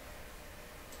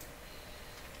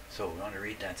 So we want to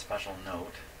read that special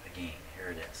note again.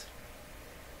 Here it is.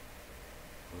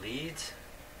 Leads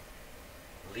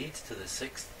to the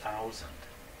 6000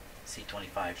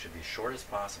 C25 should be short as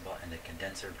possible and the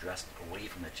condenser dressed away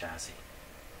from the chassis,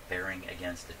 bearing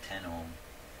against the 10 ohm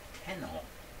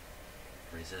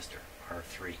resistor,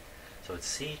 R3. So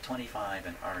it's C25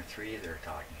 and R3 they're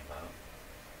talking about.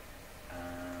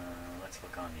 Let's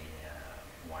look on the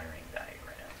wiring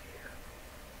diagram here.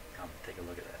 Come, take a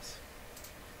look at this.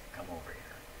 Come over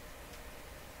here.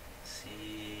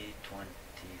 C25,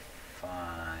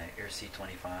 here's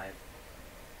C25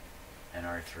 and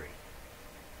R3.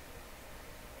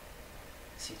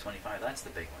 C25, that's the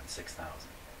big one, 6000.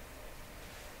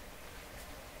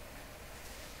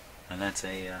 And that's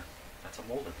a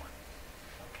molded one.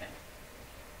 Okay.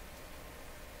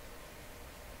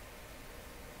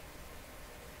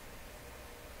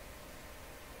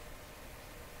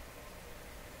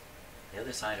 The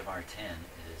other side of R10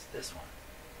 is this one.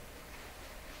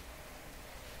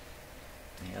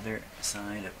 The other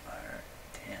side of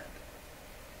R10.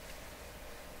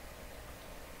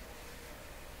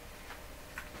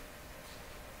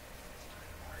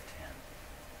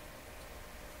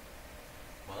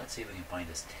 Well, let's see if we can find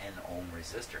this 10 ohm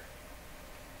resistor.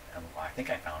 I think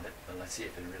I found it, but let's see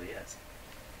if it really is.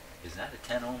 Is that a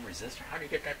 10 ohm resistor? How do you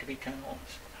get that to be 10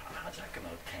 ohms? How does that come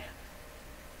out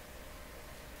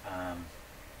 10?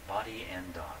 Body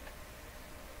and dot.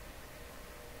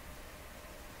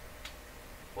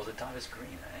 Well, the dot is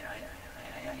green.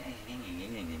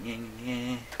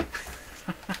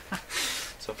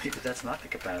 So maybe that's not the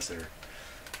capacitor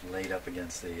laid up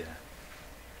against the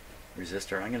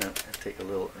resistor. I'm going to take a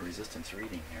little resistance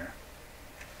reading here,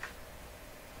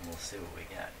 and we'll see what we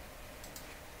get.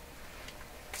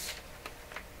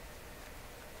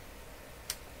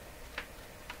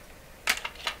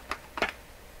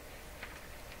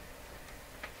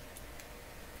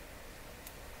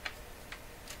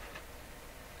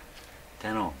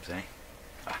 Ohms, eh?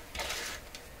 Ah.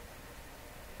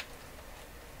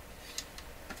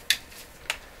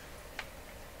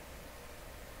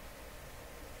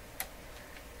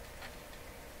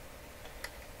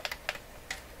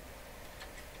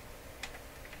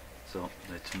 So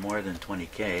it's more than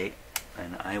 20K,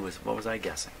 and what was I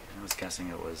guessing? I was guessing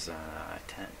it was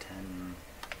 10K,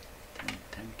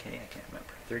 I can't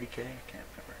remember. 30K, I can't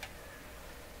remember.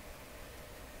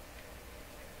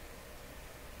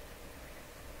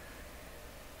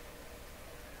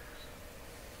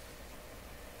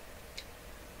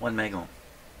 One megohm.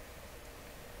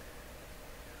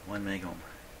 1 megohm.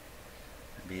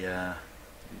 It'd be a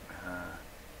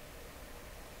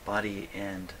body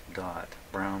and dot,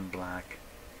 brown, black.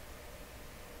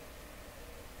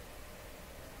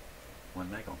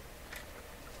 1 megohm.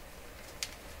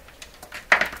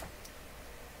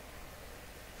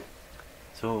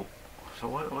 So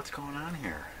what's going on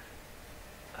here?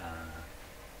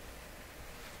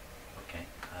 Okay,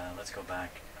 let's go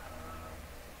back.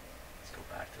 Let's go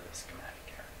back to the schematic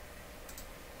here.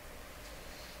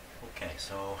 Okay,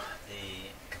 so the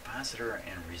capacitor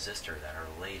and resistor that are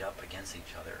laid up against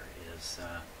each other is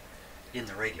in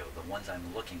the radio, the ones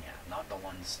I'm looking at, not the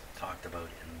ones talked about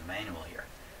in the manual here,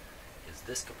 is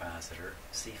this capacitor,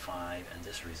 C5, and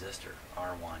this resistor,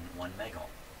 R1, 1 megohm,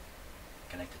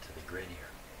 connected to the grid here.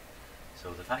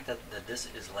 So the fact that this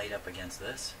is laid up against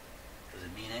this, does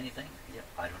it mean anything? Yeah,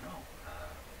 I don't know.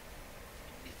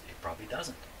 It probably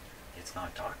doesn't. It's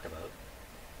not talked about,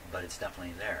 but it's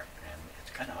definitely there, and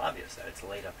it's kind of obvious that it's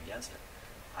laid up against it.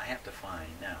 I have to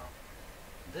find now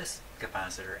this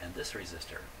capacitor and this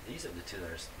resistor. These are the two that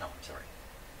are, no, I'm sorry.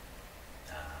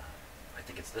 I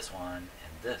think it's this one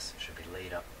and this should be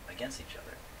laid up against each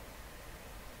other.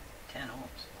 10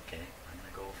 ohms. Okay, I'm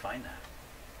going to go find that.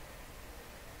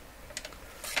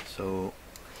 So,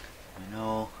 we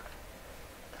know,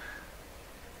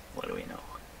 what do we know?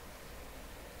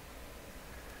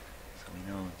 So we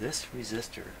know this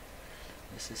resistor,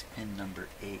 this is pin number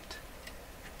 8.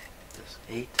 This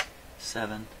 8,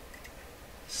 7,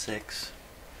 6,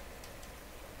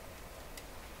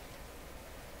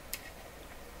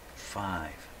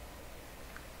 5.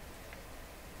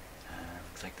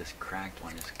 Looks like this cracked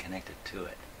one is connected to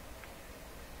it.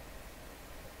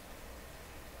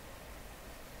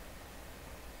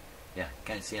 Yeah,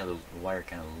 kind of see how the wire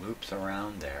kind of loops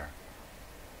around there.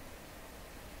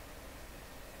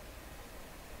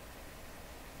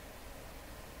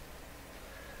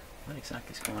 What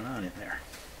exactly is going on in there?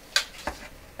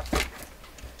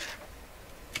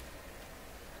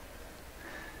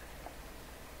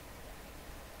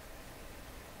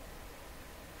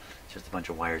 It's just a bunch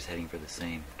of wires heading for the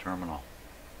same terminal.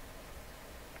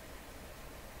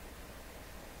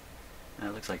 And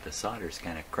it looks like the solder's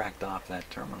kind of cracked off that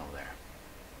terminal there.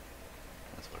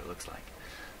 That's what it looks like.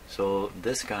 So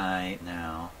this guy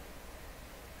now,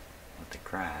 with the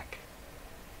crack,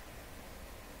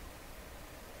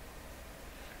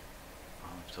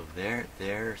 so there,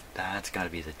 that's got to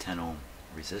be the 10 ohm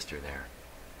resistor there.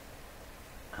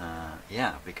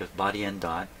 Yeah, because body end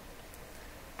dot,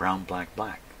 brown, black,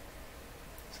 black.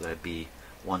 So that'd be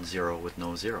 1 0 with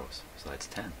no zeros. So that's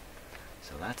 10.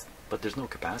 So that's, but there's no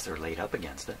capacitor laid up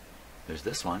against it. There's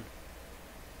this one.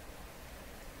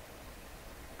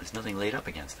 There's nothing laid up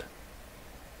against it.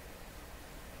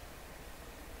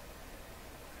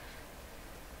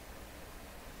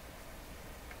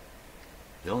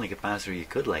 The only capacitor you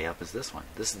could lay up is this one.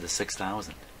 This is the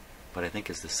 6000, but I think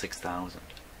it's the 6000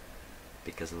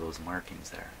 because of those markings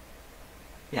there.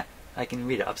 Yeah, I can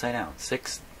read it upside down.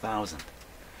 6000.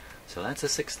 So that's a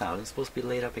 6000. It's supposed to be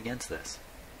laid up against this.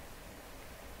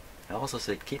 I also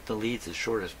said keep the leads as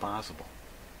short as possible.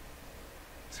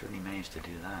 Certainly managed to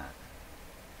do that.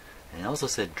 And I also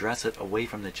said dress it away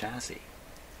from the chassis.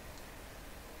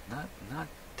 Not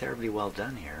terribly well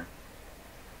done here.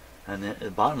 And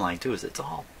the bottom line too is it's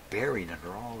all buried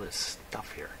under all this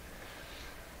stuff here.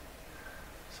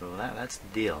 So that's the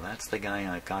deal. That's the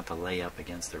guy I've got to lay up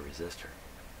against the resistor.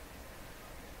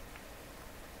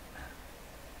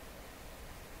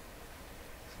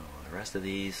 So the rest of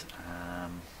these,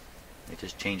 they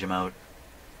just change them out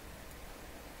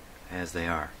as they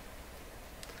are.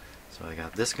 So I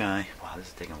got this guy. Wow, this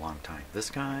is taking a long time. This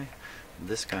guy,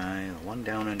 the one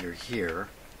down under here,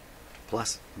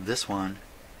 plus this one,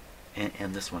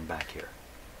 and this one back here.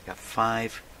 Got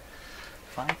five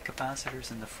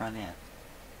capacitors in the front end.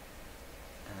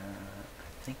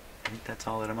 I think that's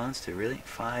all it amounts to, really.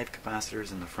 5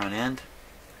 capacitors in the front end.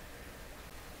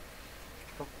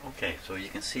 Okay, so you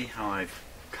can see how I've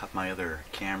cut my other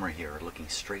camera here, looking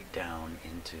straight down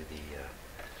into the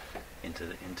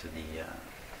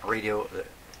radio. The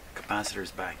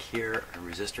capacitors back here, the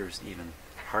resistors even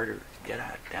harder to get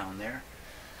at down there.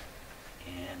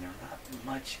 And they're not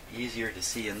much easier to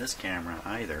see in this camera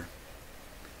either.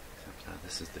 Except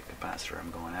this is the capacitor I'm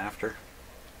going after.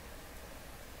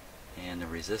 And the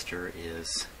resistor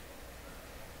is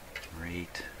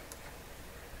right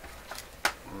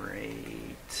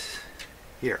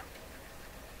here.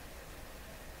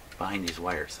 Behind these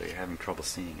wires, so you're having trouble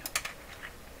seeing it.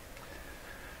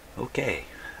 Okay.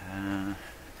 Maybe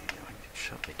I can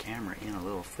shove the camera in a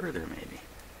little further, maybe.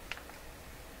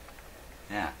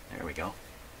 Yeah, there we go.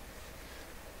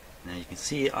 Now you can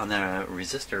see on the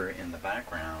resistor in the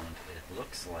background, it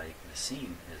looks like the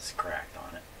seam is cracked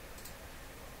on it.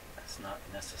 That's not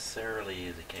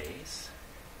necessarily the case.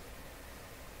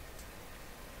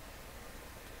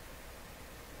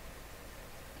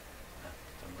 That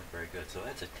doesn't look very good. So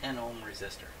that's a 10 ohm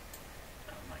resistor.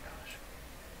 Oh my gosh.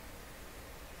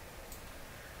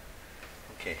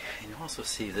 Okay, and you also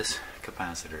see this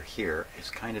capacitor here is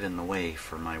kind of in the way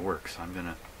for my work, so I'm going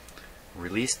to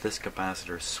release this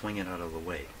capacitor, swing it out of the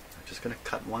way. I'm just going to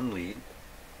cut one lead,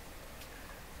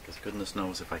 because goodness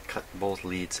knows if I cut both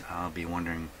leads I'll be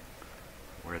wondering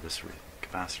where this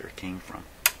capacitor came from.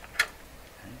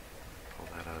 Okay, pull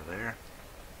that out of there.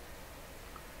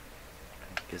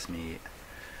 It gives me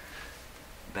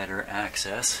better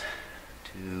access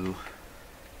to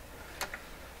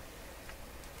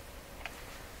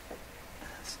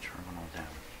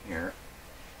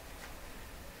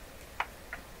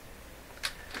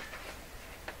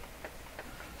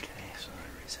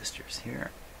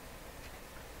here.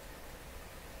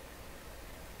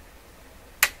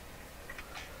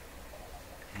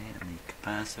 And the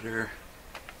capacitor.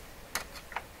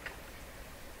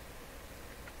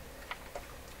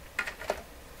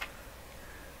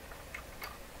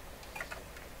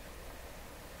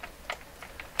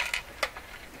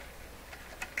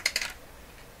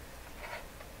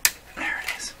 There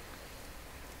it is.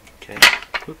 Okay,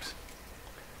 oops.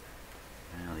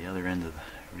 Now the other end of the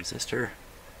resistor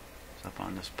is up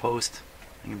on this post.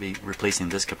 I'm going to be replacing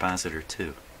this capacitor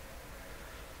too.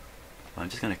 I'm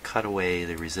just going to cut away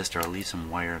the resistor. I'll leave some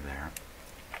wire there.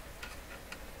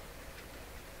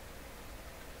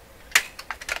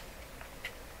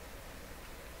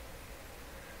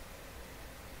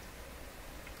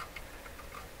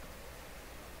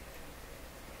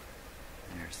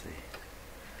 There's the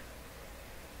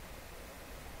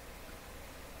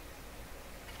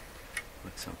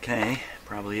looks okay.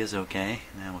 Probably is okay.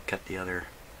 Now we'll cut the other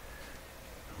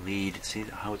lead. See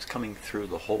how it's coming through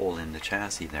the hole in the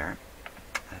chassis there?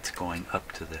 That's going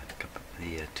up to the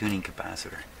tuning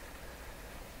capacitor.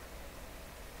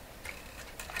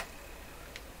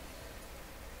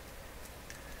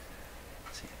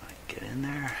 Let's see if I can get in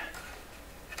there.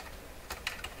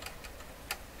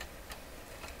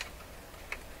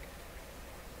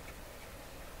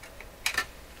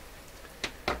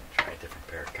 Try a different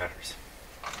pair of cutters.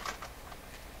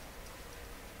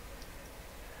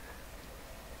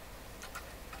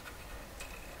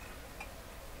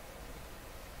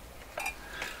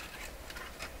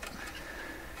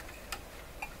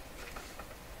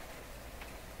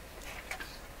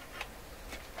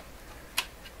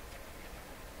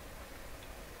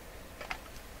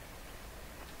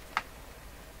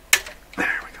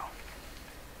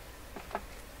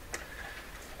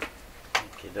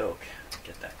 Doke.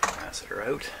 Get that capacitor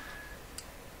out.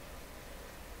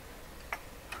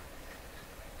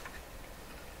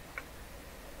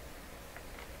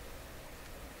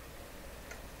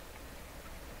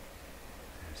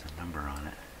 There's a number on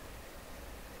it.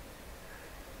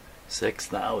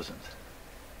 6,000.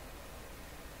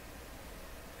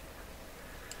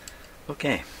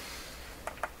 Okay.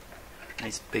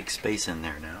 Nice big space in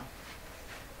there now.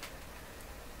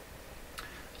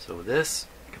 So this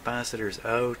capacitor's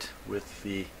out with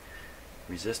the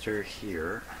resistor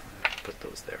here. Put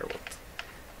those there. We'll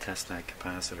test that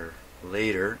capacitor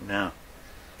later. Now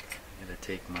I'm going to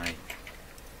take my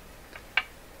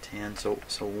 10. So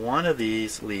one of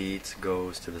these leads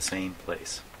goes to the same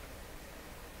place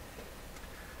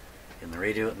in the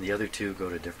radio, and the other two go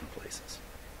to different places.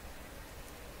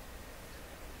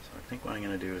 So I think what I'm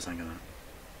going to do is I'm going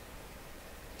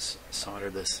to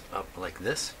solder this up like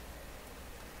this.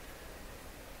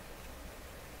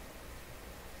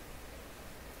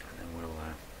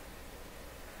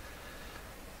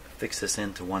 Fix this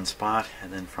into one spot,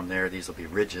 and then from there these will be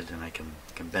rigid, and I can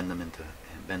bend them in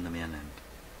and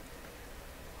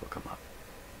hook them up.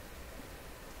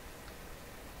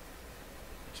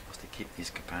 I'm supposed to keep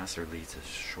these capacitor leads as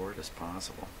short as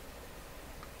possible.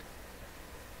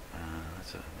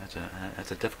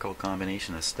 That's a difficult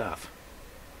combination of stuff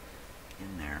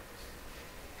in there.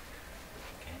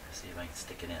 Okay, let's see if I can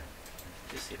stick it in.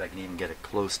 Just see if I can even get it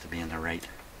close to being the right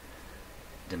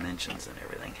dimensions and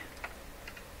everything.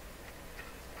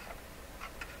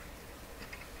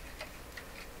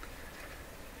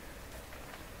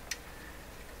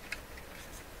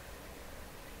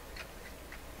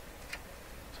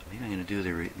 Maybe I'm going to do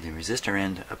the resistor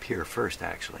end up here first,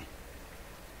 actually,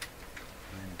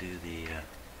 and then do the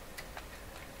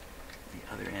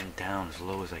other end down as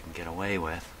low as I can get away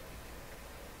with.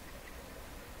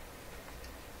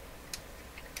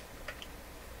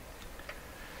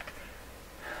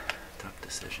 Tough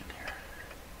decision here.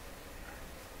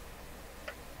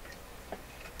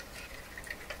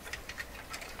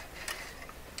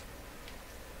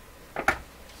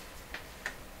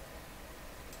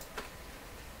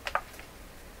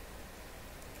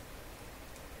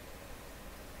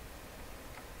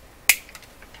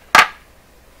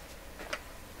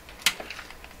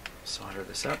 Solder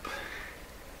this up.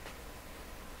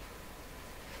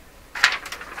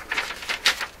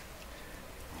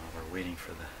 While we're waiting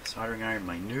for the soldering iron,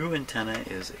 my new antenna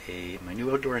is my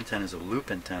new outdoor antenna is a loop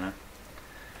antenna,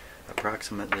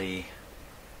 approximately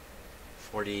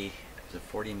 40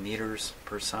 meters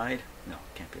per side. No,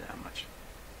 it can't be that much.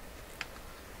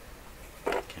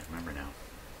 Can't remember now.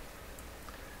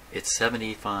 It's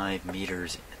 75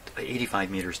 meters,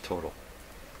 85 meters total.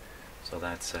 So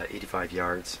that's 85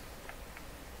 yards.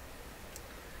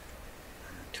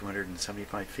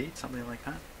 275 feet, something like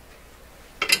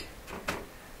that.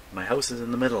 My house is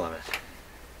in the middle of it.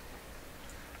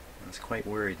 was quite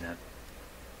worried that,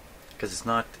 because it's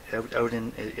not out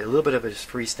in, a little bit of it is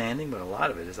freestanding, but a lot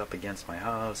of it is up against my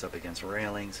house, up against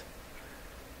railings,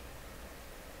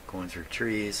 going through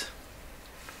trees.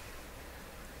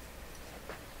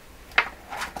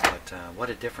 But what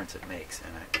a difference it makes,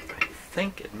 and I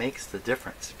think it makes the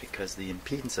difference because the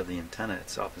impedance of the antenna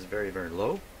itself is very, very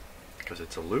low, because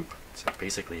it's a loop. It's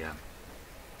basically a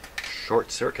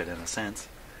short circuit in a sense,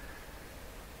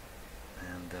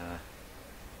 and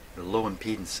the low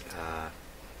impedance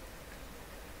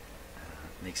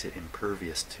makes it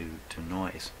impervious to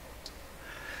noise.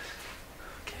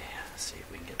 Okay, let's see if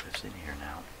we can get this in here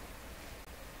now.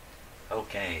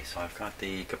 Okay, so I've got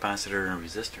the capacitor and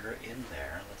resistor in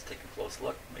there. Let's take a close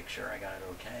look, make sure I got it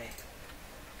okay,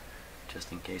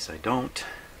 just in case I don't.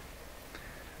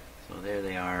 So there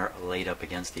they are, laid up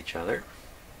against each other,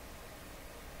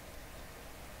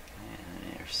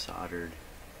 and they're soldered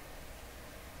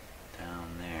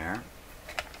down there.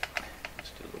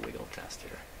 Let's do the wiggle test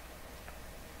here.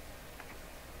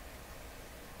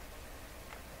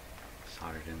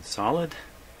 Soldered in solid.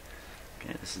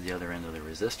 Okay, this is the other end of the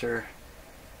resistor.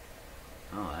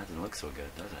 Oh, that doesn't look so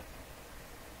good, does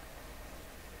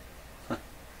it?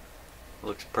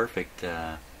 Looks perfect.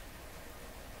 So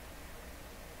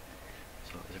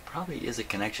there probably is a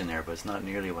connection there, but it's not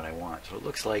nearly what I want. So it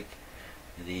looks like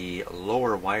the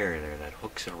lower wire there that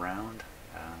hooks around,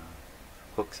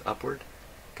 hooks upward,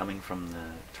 coming from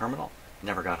the terminal,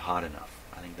 never got hot enough.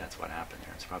 I think that's what happened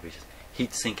there. It's probably just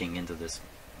heat sinking into this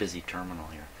busy terminal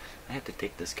here. I have to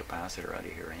take this capacitor out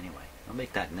of here anyway. I'll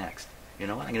make that next. You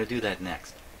know what? I'm going to do that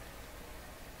next.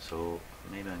 So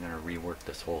maybe I'm going to rework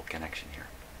this whole connection here.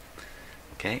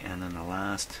 Okay, and then the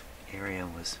last area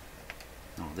was,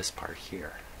 no, this part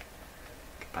here.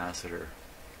 Capacitor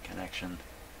connection.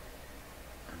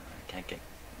 I can't get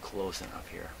close enough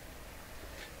here.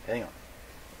 Hang on.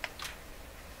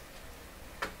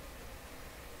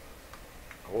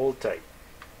 Hold tight.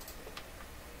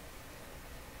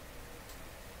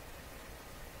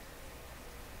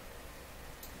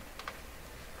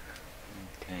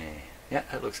 Okay, yeah,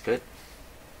 that looks good.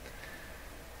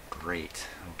 Great.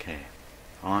 Okay,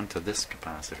 on to this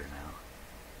capacitor now.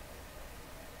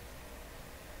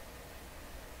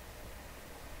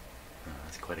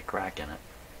 That's quite a crack in it.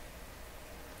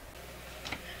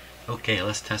 Okay,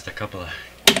 let's test a couple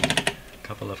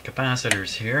of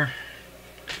capacitors here.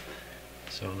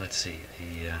 So let's see.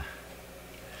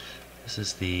 This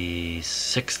is the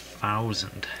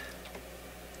 6000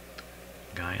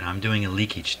 guy, and I'm doing a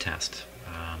leakage test.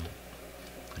 I'm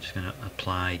just going to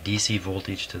apply DC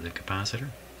voltage to the capacitor.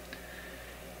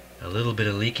 A little bit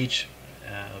of leakage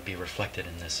will be reflected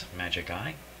in this magic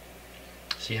eye.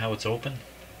 See how it's open?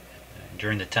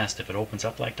 During the test, if it opens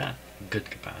up like that, good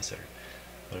capacitor.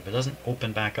 But if it doesn't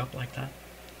open back up like that,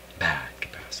 bad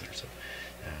capacitor. So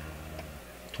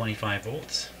 25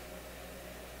 volts.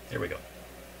 There we go.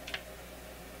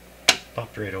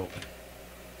 Popped right open.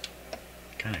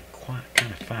 Kind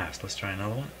of fast. Let's try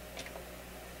another one.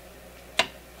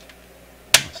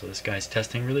 So this guy's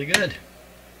testing really good.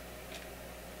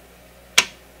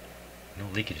 No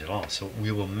leakage at all. So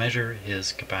we will measure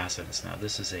his capacitance. Now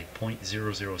this is a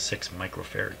 0.006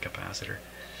 microfarad capacitor.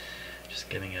 Just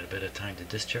giving it a bit of time to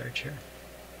discharge here.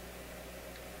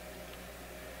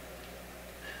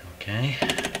 Okay.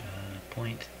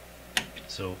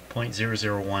 So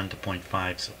 0.001 to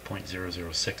 0.5, so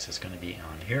 0.006 is going to be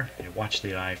on here. You watch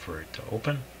the eye for it to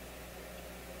open.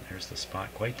 There's the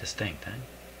spot, quite distinct, eh?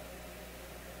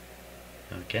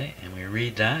 Okay, and we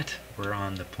read that. We're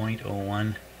on the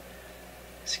 0.01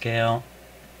 scale,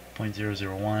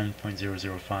 0.001,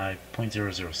 0.005,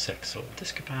 0.006. So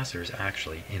this capacitor is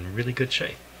actually in really good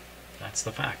shape. That's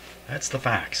the fact. That's the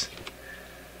facts.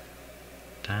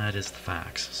 That is the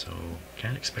facts. So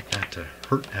can't expect that to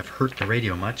have hurt the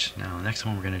radio much. Now the next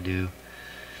one we're going to do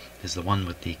is the one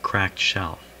with the cracked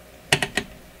shell.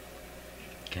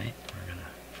 Okay, we're going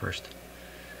to first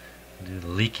do the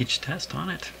leakage test on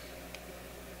it.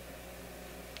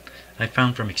 I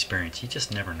found from experience, you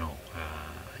just never know.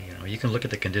 You know, you can look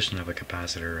at the condition of a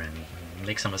capacitor and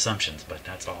make some assumptions, but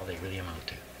that's all they really amount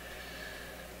to.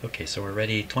 Okay, so we're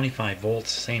ready. 25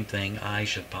 volts, same thing. I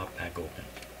should pop back open.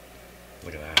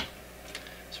 Look at that.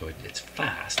 So it's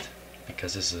fast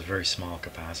because this is a very small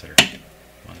capacitor.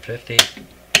 150,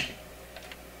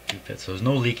 250. So there's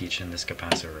no leakage in this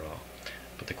capacitor at all.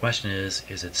 But the question is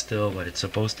it still what it's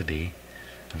supposed to be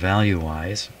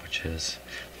value-wise, which is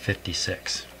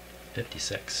 56.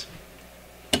 56.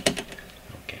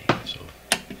 Okay, so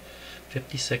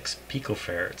 56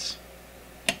 picofarads.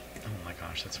 Oh my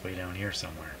gosh, that's way down here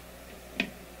somewhere.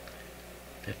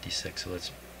 56, so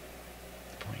let's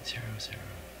 .00.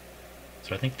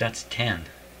 So I think that's 10.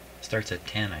 Starts at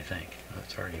 10, I think. Oh,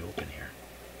 it's already open here.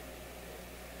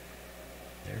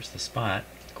 There's the spot,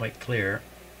 quite clear.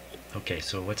 Okay,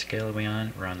 so what scale are we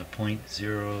on? We're on the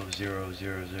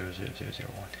 .00000001.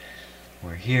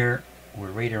 We're here.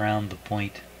 We're right around the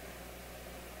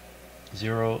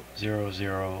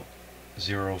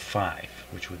 .00005,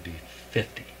 which would be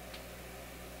 50.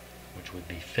 Which would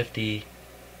be 50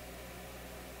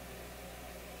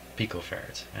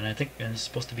 picofarads. And I think it's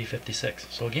supposed to be 56.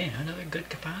 So again, another good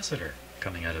capacitor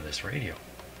coming out of this radio,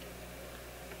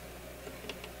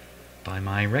 by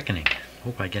my reckoning.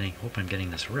 Hope I'm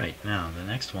getting this right. Now the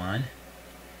next one,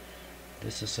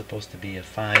 this is supposed to be a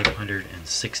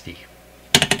 560.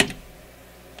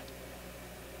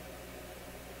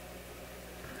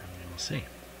 We'll see.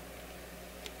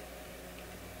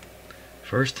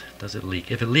 First, does it leak?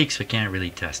 If it leaks, we can't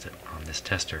really test it on this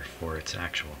tester for its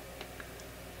actual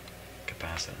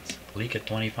capacitance. Leak at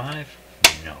 25?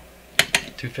 No.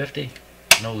 250?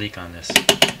 No leak on this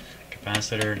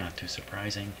capacitor, not too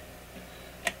surprising.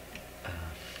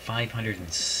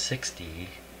 560,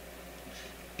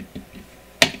 I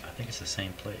think it's the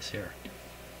same place here.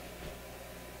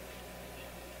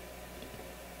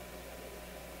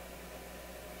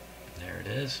 There it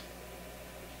is.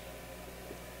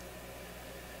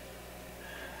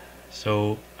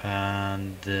 So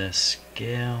on the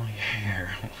scale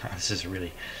here, this is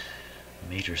really a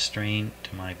major strain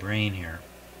to my brain here.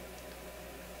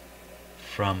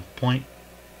 From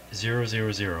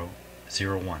 .00001,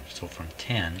 so from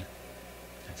 10,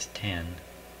 that's 10,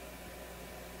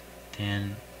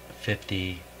 10,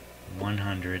 50,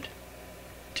 100,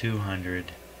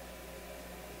 200,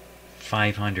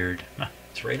 500.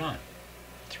 It's right on.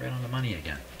 It's right on the money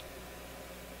again.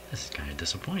 This is kind of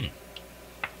disappointing.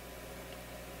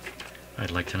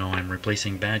 I'd like to know I'm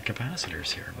replacing bad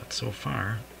capacitors here, but so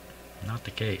far, not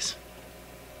the case.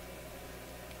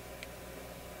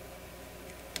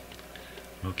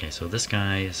 Okay, so this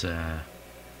guy is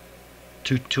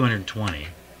 220.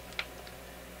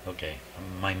 Okay,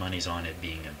 my money's on it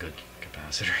being a good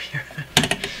capacitor here.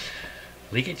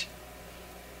 Leakage?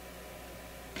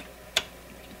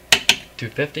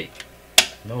 250.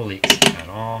 No leaks at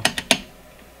all.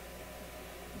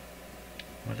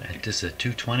 What? This is a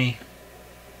 220.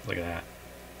 Look at that.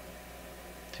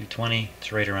 220.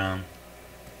 It's right around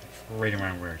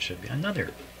where it should be.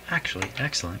 Another actually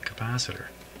excellent capacitor.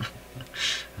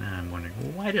 And I'm wondering,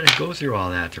 well, why did I go through all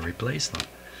that to replace them?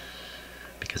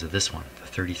 Because of this one, the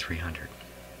 3300.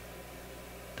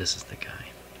 This is the guy.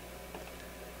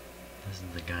 This is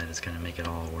the guy that's going to make it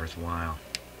all worthwhile.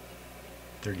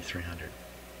 3300.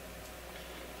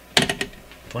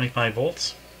 25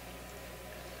 volts.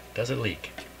 Does it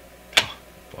leak? Oh,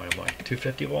 boy, oh boy.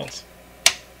 250 volts.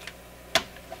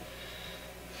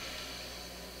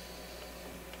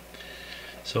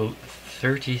 So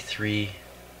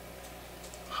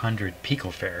 3300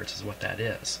 picofarads is what that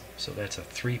is. So that's a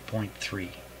 3.3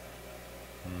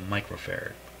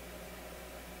 microfarad,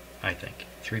 I think.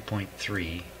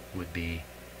 3.3 would be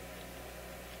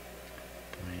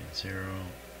 0.00,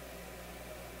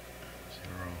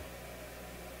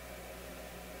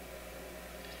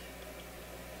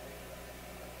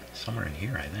 somewhere in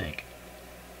here, I think.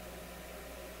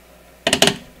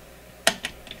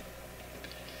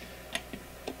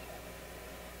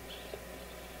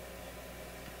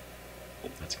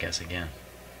 Let's guess again.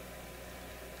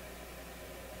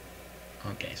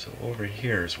 Okay, so over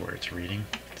here is where it's reading.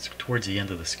 It's towards the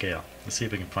end of the scale. Let's see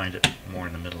if we can find it more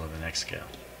in the middle of the next scale.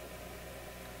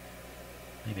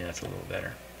 Maybe that's a little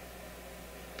better.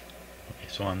 Okay,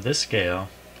 so on this scale,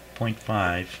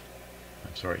 0.001,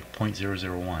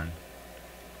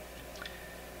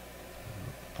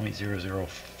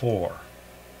 0.004.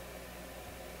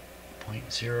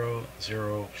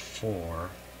 0.004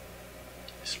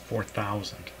 is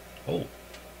 4,000. Oh,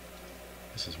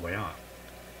 this is way off,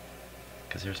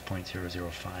 because there's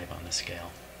 0.005 on the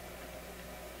scale.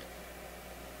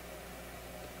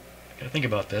 I gotta think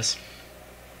about this.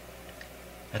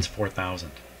 That's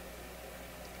 4,000.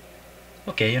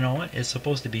 Okay, you know what? It's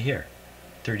supposed to be here,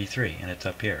 33, and it's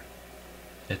up here.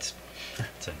 It's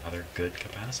another good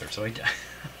capacitor. So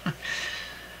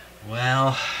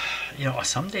well, you know,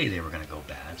 someday they were going to go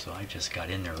bad, so I just got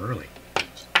in there early.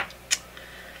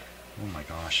 Oh my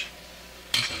gosh,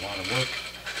 that's a lot of work.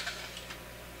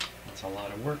 That's a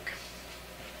lot of work.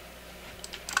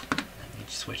 Let me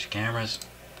switch cameras.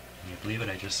 Can you believe it?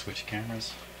 I just switched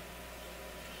cameras.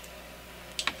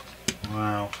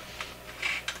 Wow.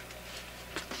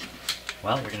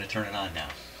 Well, we're going to turn it on now.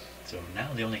 So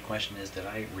now the only question is, did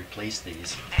I replace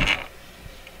these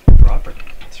properly?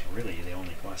 That's really the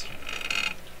only question.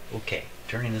 Okay,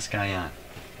 turning this guy on.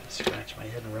 Scratch my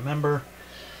head and remember,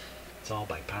 it's all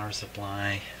by power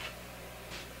supply.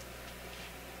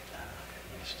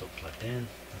 You're still plugged in.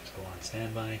 Let's go on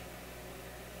standby.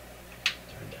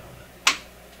 Turn down the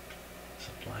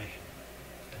supply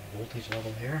and voltage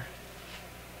level here.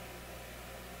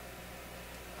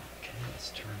 Okay, let's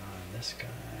turn on this guy.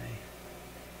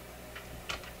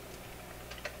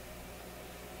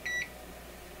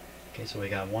 Okay, so we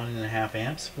got 1.5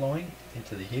 amps flowing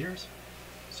into the heaters.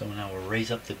 So now we'll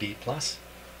raise up the B plus,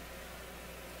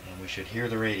 and we should hear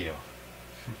the radio.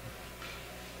 There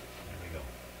we go.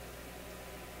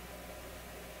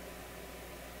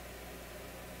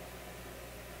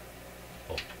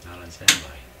 Oh, not on standby.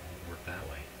 It'll work that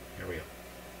way. Here we go.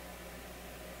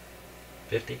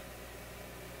 50,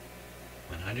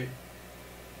 100,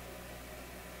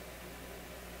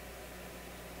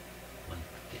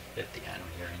 150. I don't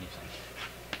hear anything.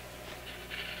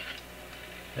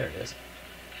 There it is.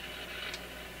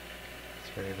 It's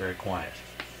very, very quiet.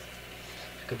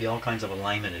 Could be all kinds of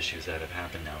alignment issues that have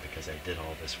happened now because I did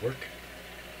all this work.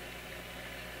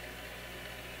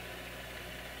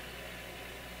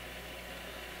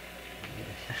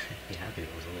 Be happy if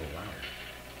it was a little louder.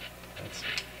 That's,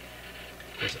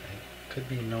 of course, it could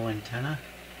be no antenna.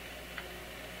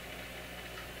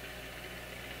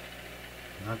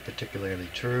 Not particularly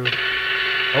true.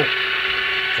 Oh,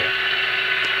 okay.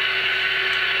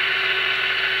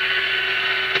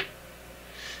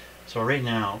 So right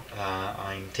now,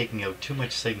 I'm taking out too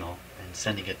much signal and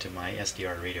sending it to my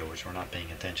SDR radio, which we're not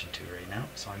paying attention to right now.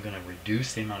 So I'm going to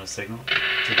reduce the amount of signal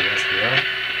to the SDR.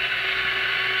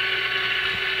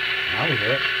 Now we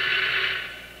hear it.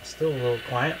 Still a little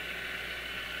quiet.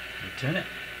 Tune it.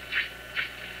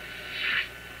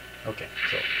 Okay,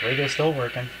 so radio's still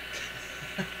working.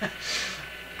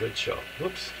 Good show.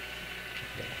 Whoops.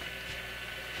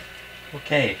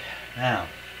 Okay, now,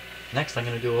 next I'm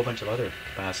going to do a whole bunch of other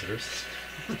capacitors.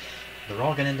 They're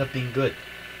all going to end up being good.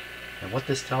 And what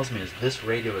this tells me is this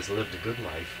radio has lived a good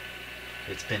life.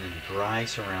 It's been in dry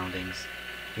surroundings,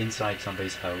 inside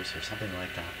somebody's house or something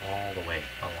like that, all the way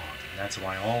along. And that's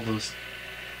why all those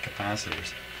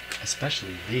capacitors,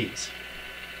 especially these,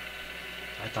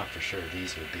 I thought for sure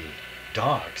these would be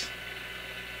dogs.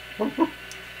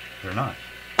 They're not.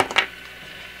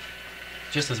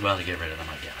 Just as well to get rid of them,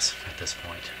 I guess, at this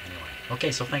point. Anyway,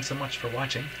 okay, so thanks so much for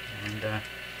watching, and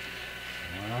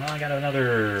I got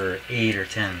another 8 or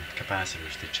 10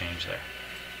 capacitors to change there.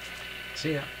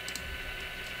 See ya.